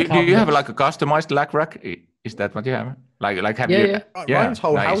 Do you have like a customized lack rack? Is that what you have? Like have you? Yeah. Ryan's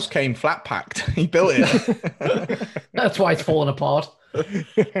whole nice. house came flat packed. He built it. That's why it's falling apart.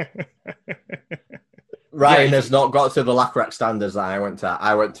 Ryan has not got to the lack rack standards that I went to.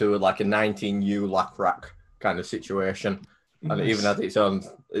 I went to like a 19U lack rack kind of situation, and it even had its own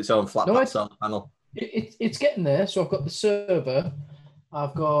flat No, pack solar panel. It's getting there. So I've got the server,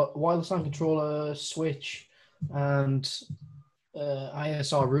 I've got wireless LAN controller, switch, and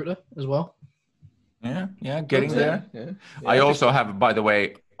ISR router as well. Yeah, getting there. Yeah. I also have, by the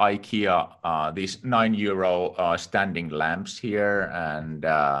way, IKEA these €9 standing lamps here, and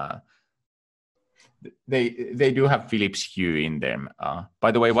they do have Philips Hue in them.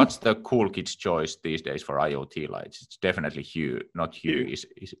 By the way, what's the cool kids' choice these days for IoT lights? It's definitely Hue, not Hue. Is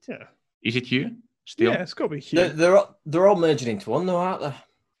it? Yeah. Is it Hue still? Yeah, it's got to be huge. They're all merging into one though, aren't they?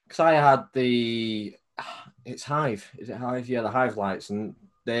 Because I had it's Hive. Is it Hive? Yeah, the Hive lights, and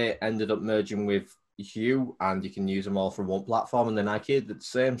they ended up merging with Hue, and you can use them all from one platform. And then IKEA did the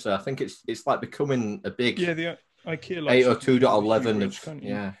same. So I think it's like becoming a big The IKEA lights. 802.11.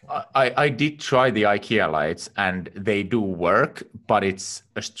 Yeah. I did try the IKEA lights, and they do work, but it's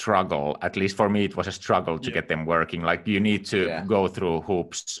a struggle. At least for me, it was a struggle to get them working. Like you need to go through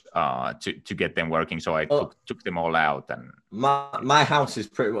hoops to get them working. So I took them all out. And my house is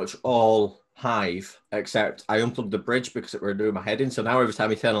pretty much all Hive, except I unplugged the bridge because it were doing my head in. So now every time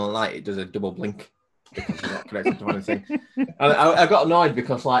you turn on the light, it does a double blink because it's not connected to anything. And I got annoyed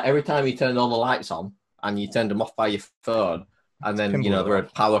because like every time you turned all the lights on and you turned them off by your phone, and then there were a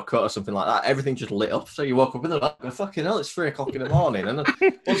power cut or something like that, everything just lit up. So you woke up in the night, like, fucking hell, it's 3 o'clock in the morning, and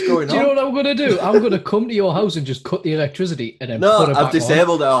what's going on? Do you know what I'm going to do? I'm going to come to your house and just cut the electricity and then put it back I've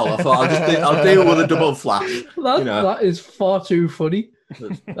disabled it all. I thought I'll deal with a double flash. That is far too funny.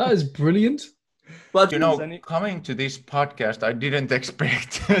 That is brilliant. But coming to this podcast, I didn't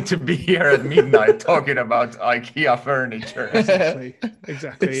expect to be here at midnight talking about IKEA furniture. Exactly.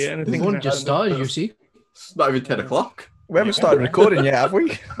 The one just started, you see. It's not even 10 o'clock. We haven't started recording yet, have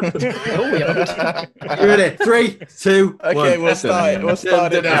we? No, we haven't. You ready? 3, 2, 1. Okay, we'll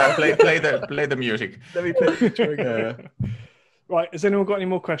start it now. Play the music. Let me play the trigger. Right, has anyone got any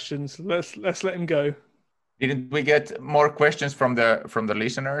more questions? Let's let him go. Didn't we get more questions from the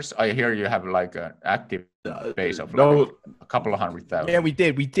listeners? I hear you have like an active base of like a couple of 100,000. Yeah, we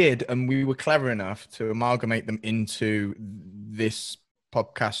did, and we were clever enough to amalgamate them into this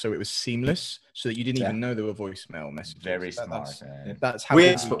podcast so it was seamless, so that you didn't even know there were voicemail messages. Very smart. That's how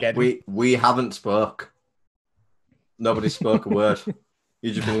we haven't spoke. Nobody spoke a word.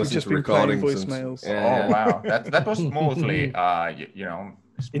 You just been listening to recordings. Voicemails. Oh wow, that was smoothly,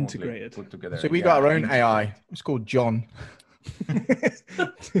 integrated, put together. So we got our own AI. It's called John.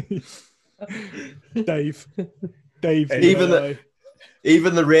 Dave.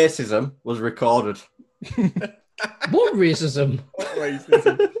 Even the racism was recorded. What racism?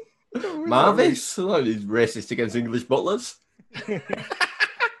 Marvis? Oh, he's racist against English butlers.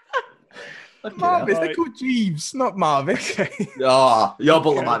 Marvis, they're called Jeeves, not Marvis. Oh, your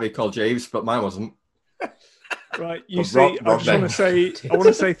butler might be called Jeeves, but mine wasn't. Right, you see, I just want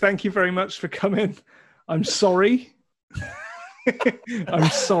to say thank you very much for coming. I'm sorry. I'm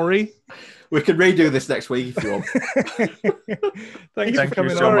sorry. We can redo this next week if you want. Thank you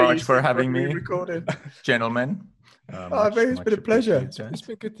so much for having me, gentlemen. It's been a pleasure. It's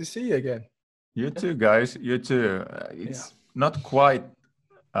been good to see you again. You too, guys. You too. It's not quite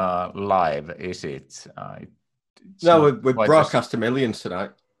live, is it? No, we broadcast to millions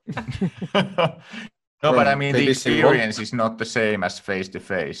tonight. No, but I mean, the experience is not the same as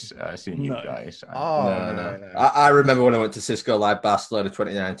face-to-face seeing you guys. No. I remember when I went to Cisco Live Barcelona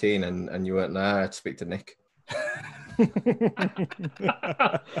 2019 and you weren't there. I had to speak to Nick.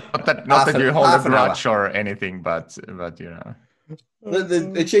 Not that you hold a half an hour. grudge or anything, but you know.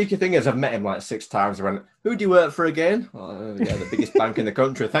 The cheeky thing is, I've met him like 6 times. I went, "Who do you work for again?" Oh, yeah, the biggest bank in the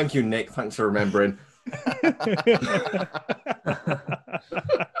country. Thank you, Nick. Thanks for remembering.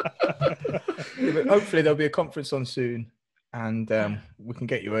 Yeah, but hopefully there'll be a conference on soon, and we can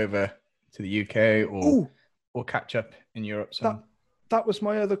get you over to the UK or catch up in Europe. That was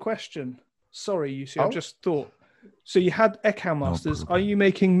my other question. Sorry, you see, Oh. I just thought. So you had Echo Masters. Are you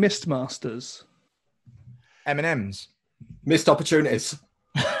making Mist Masters? M&Ms. Missed opportunities.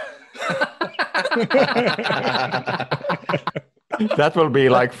 That will be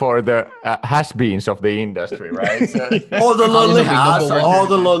like for the has-beens of the industry, right? So, All the lonely Alan will be hearts. number one. All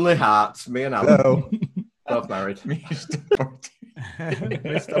the lonely hearts. Me and Alan. Hello. Both married. Missed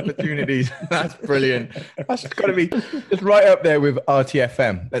opportunities. That's brilliant. That's got to be just right up there with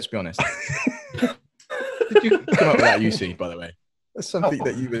RTFM. Let's be honest. Did you come up with that, UC? By the way, that's something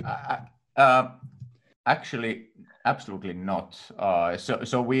that you would. Actually, absolutely not.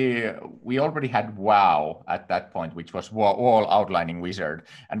 So we already had WoW at that point, which was Wall Outlining Wizard,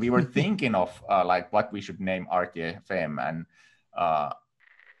 and we were thinking of like what we should name RTFM, and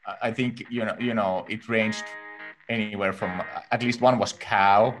I think you know it ranged anywhere from, at least one was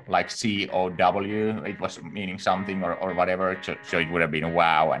cow, like COW. It was meaning something or whatever. So it would have been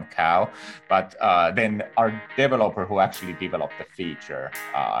wow and cow. But then our developer who actually developed the feature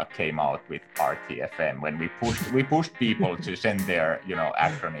came out with RTFM when we pushed people to send their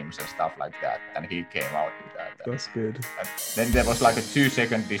acronyms and stuff like that, and he came out with that. That's good. And then there was like a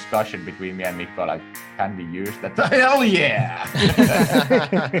 2-second discussion between me and Mikko, like, can we use that? Hell yeah!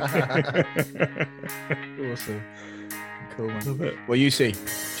 Awesome. Cool, man. Well, UC,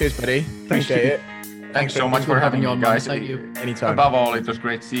 cheers, buddy. Appreciate it. Thanks so much for having me, on, guys. man. Thank you. Anytime. Above all, it was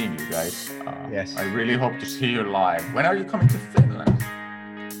great seeing you guys. Yes. I really hope to see you live. When are you coming to Finland?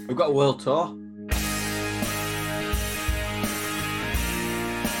 We've got a world tour.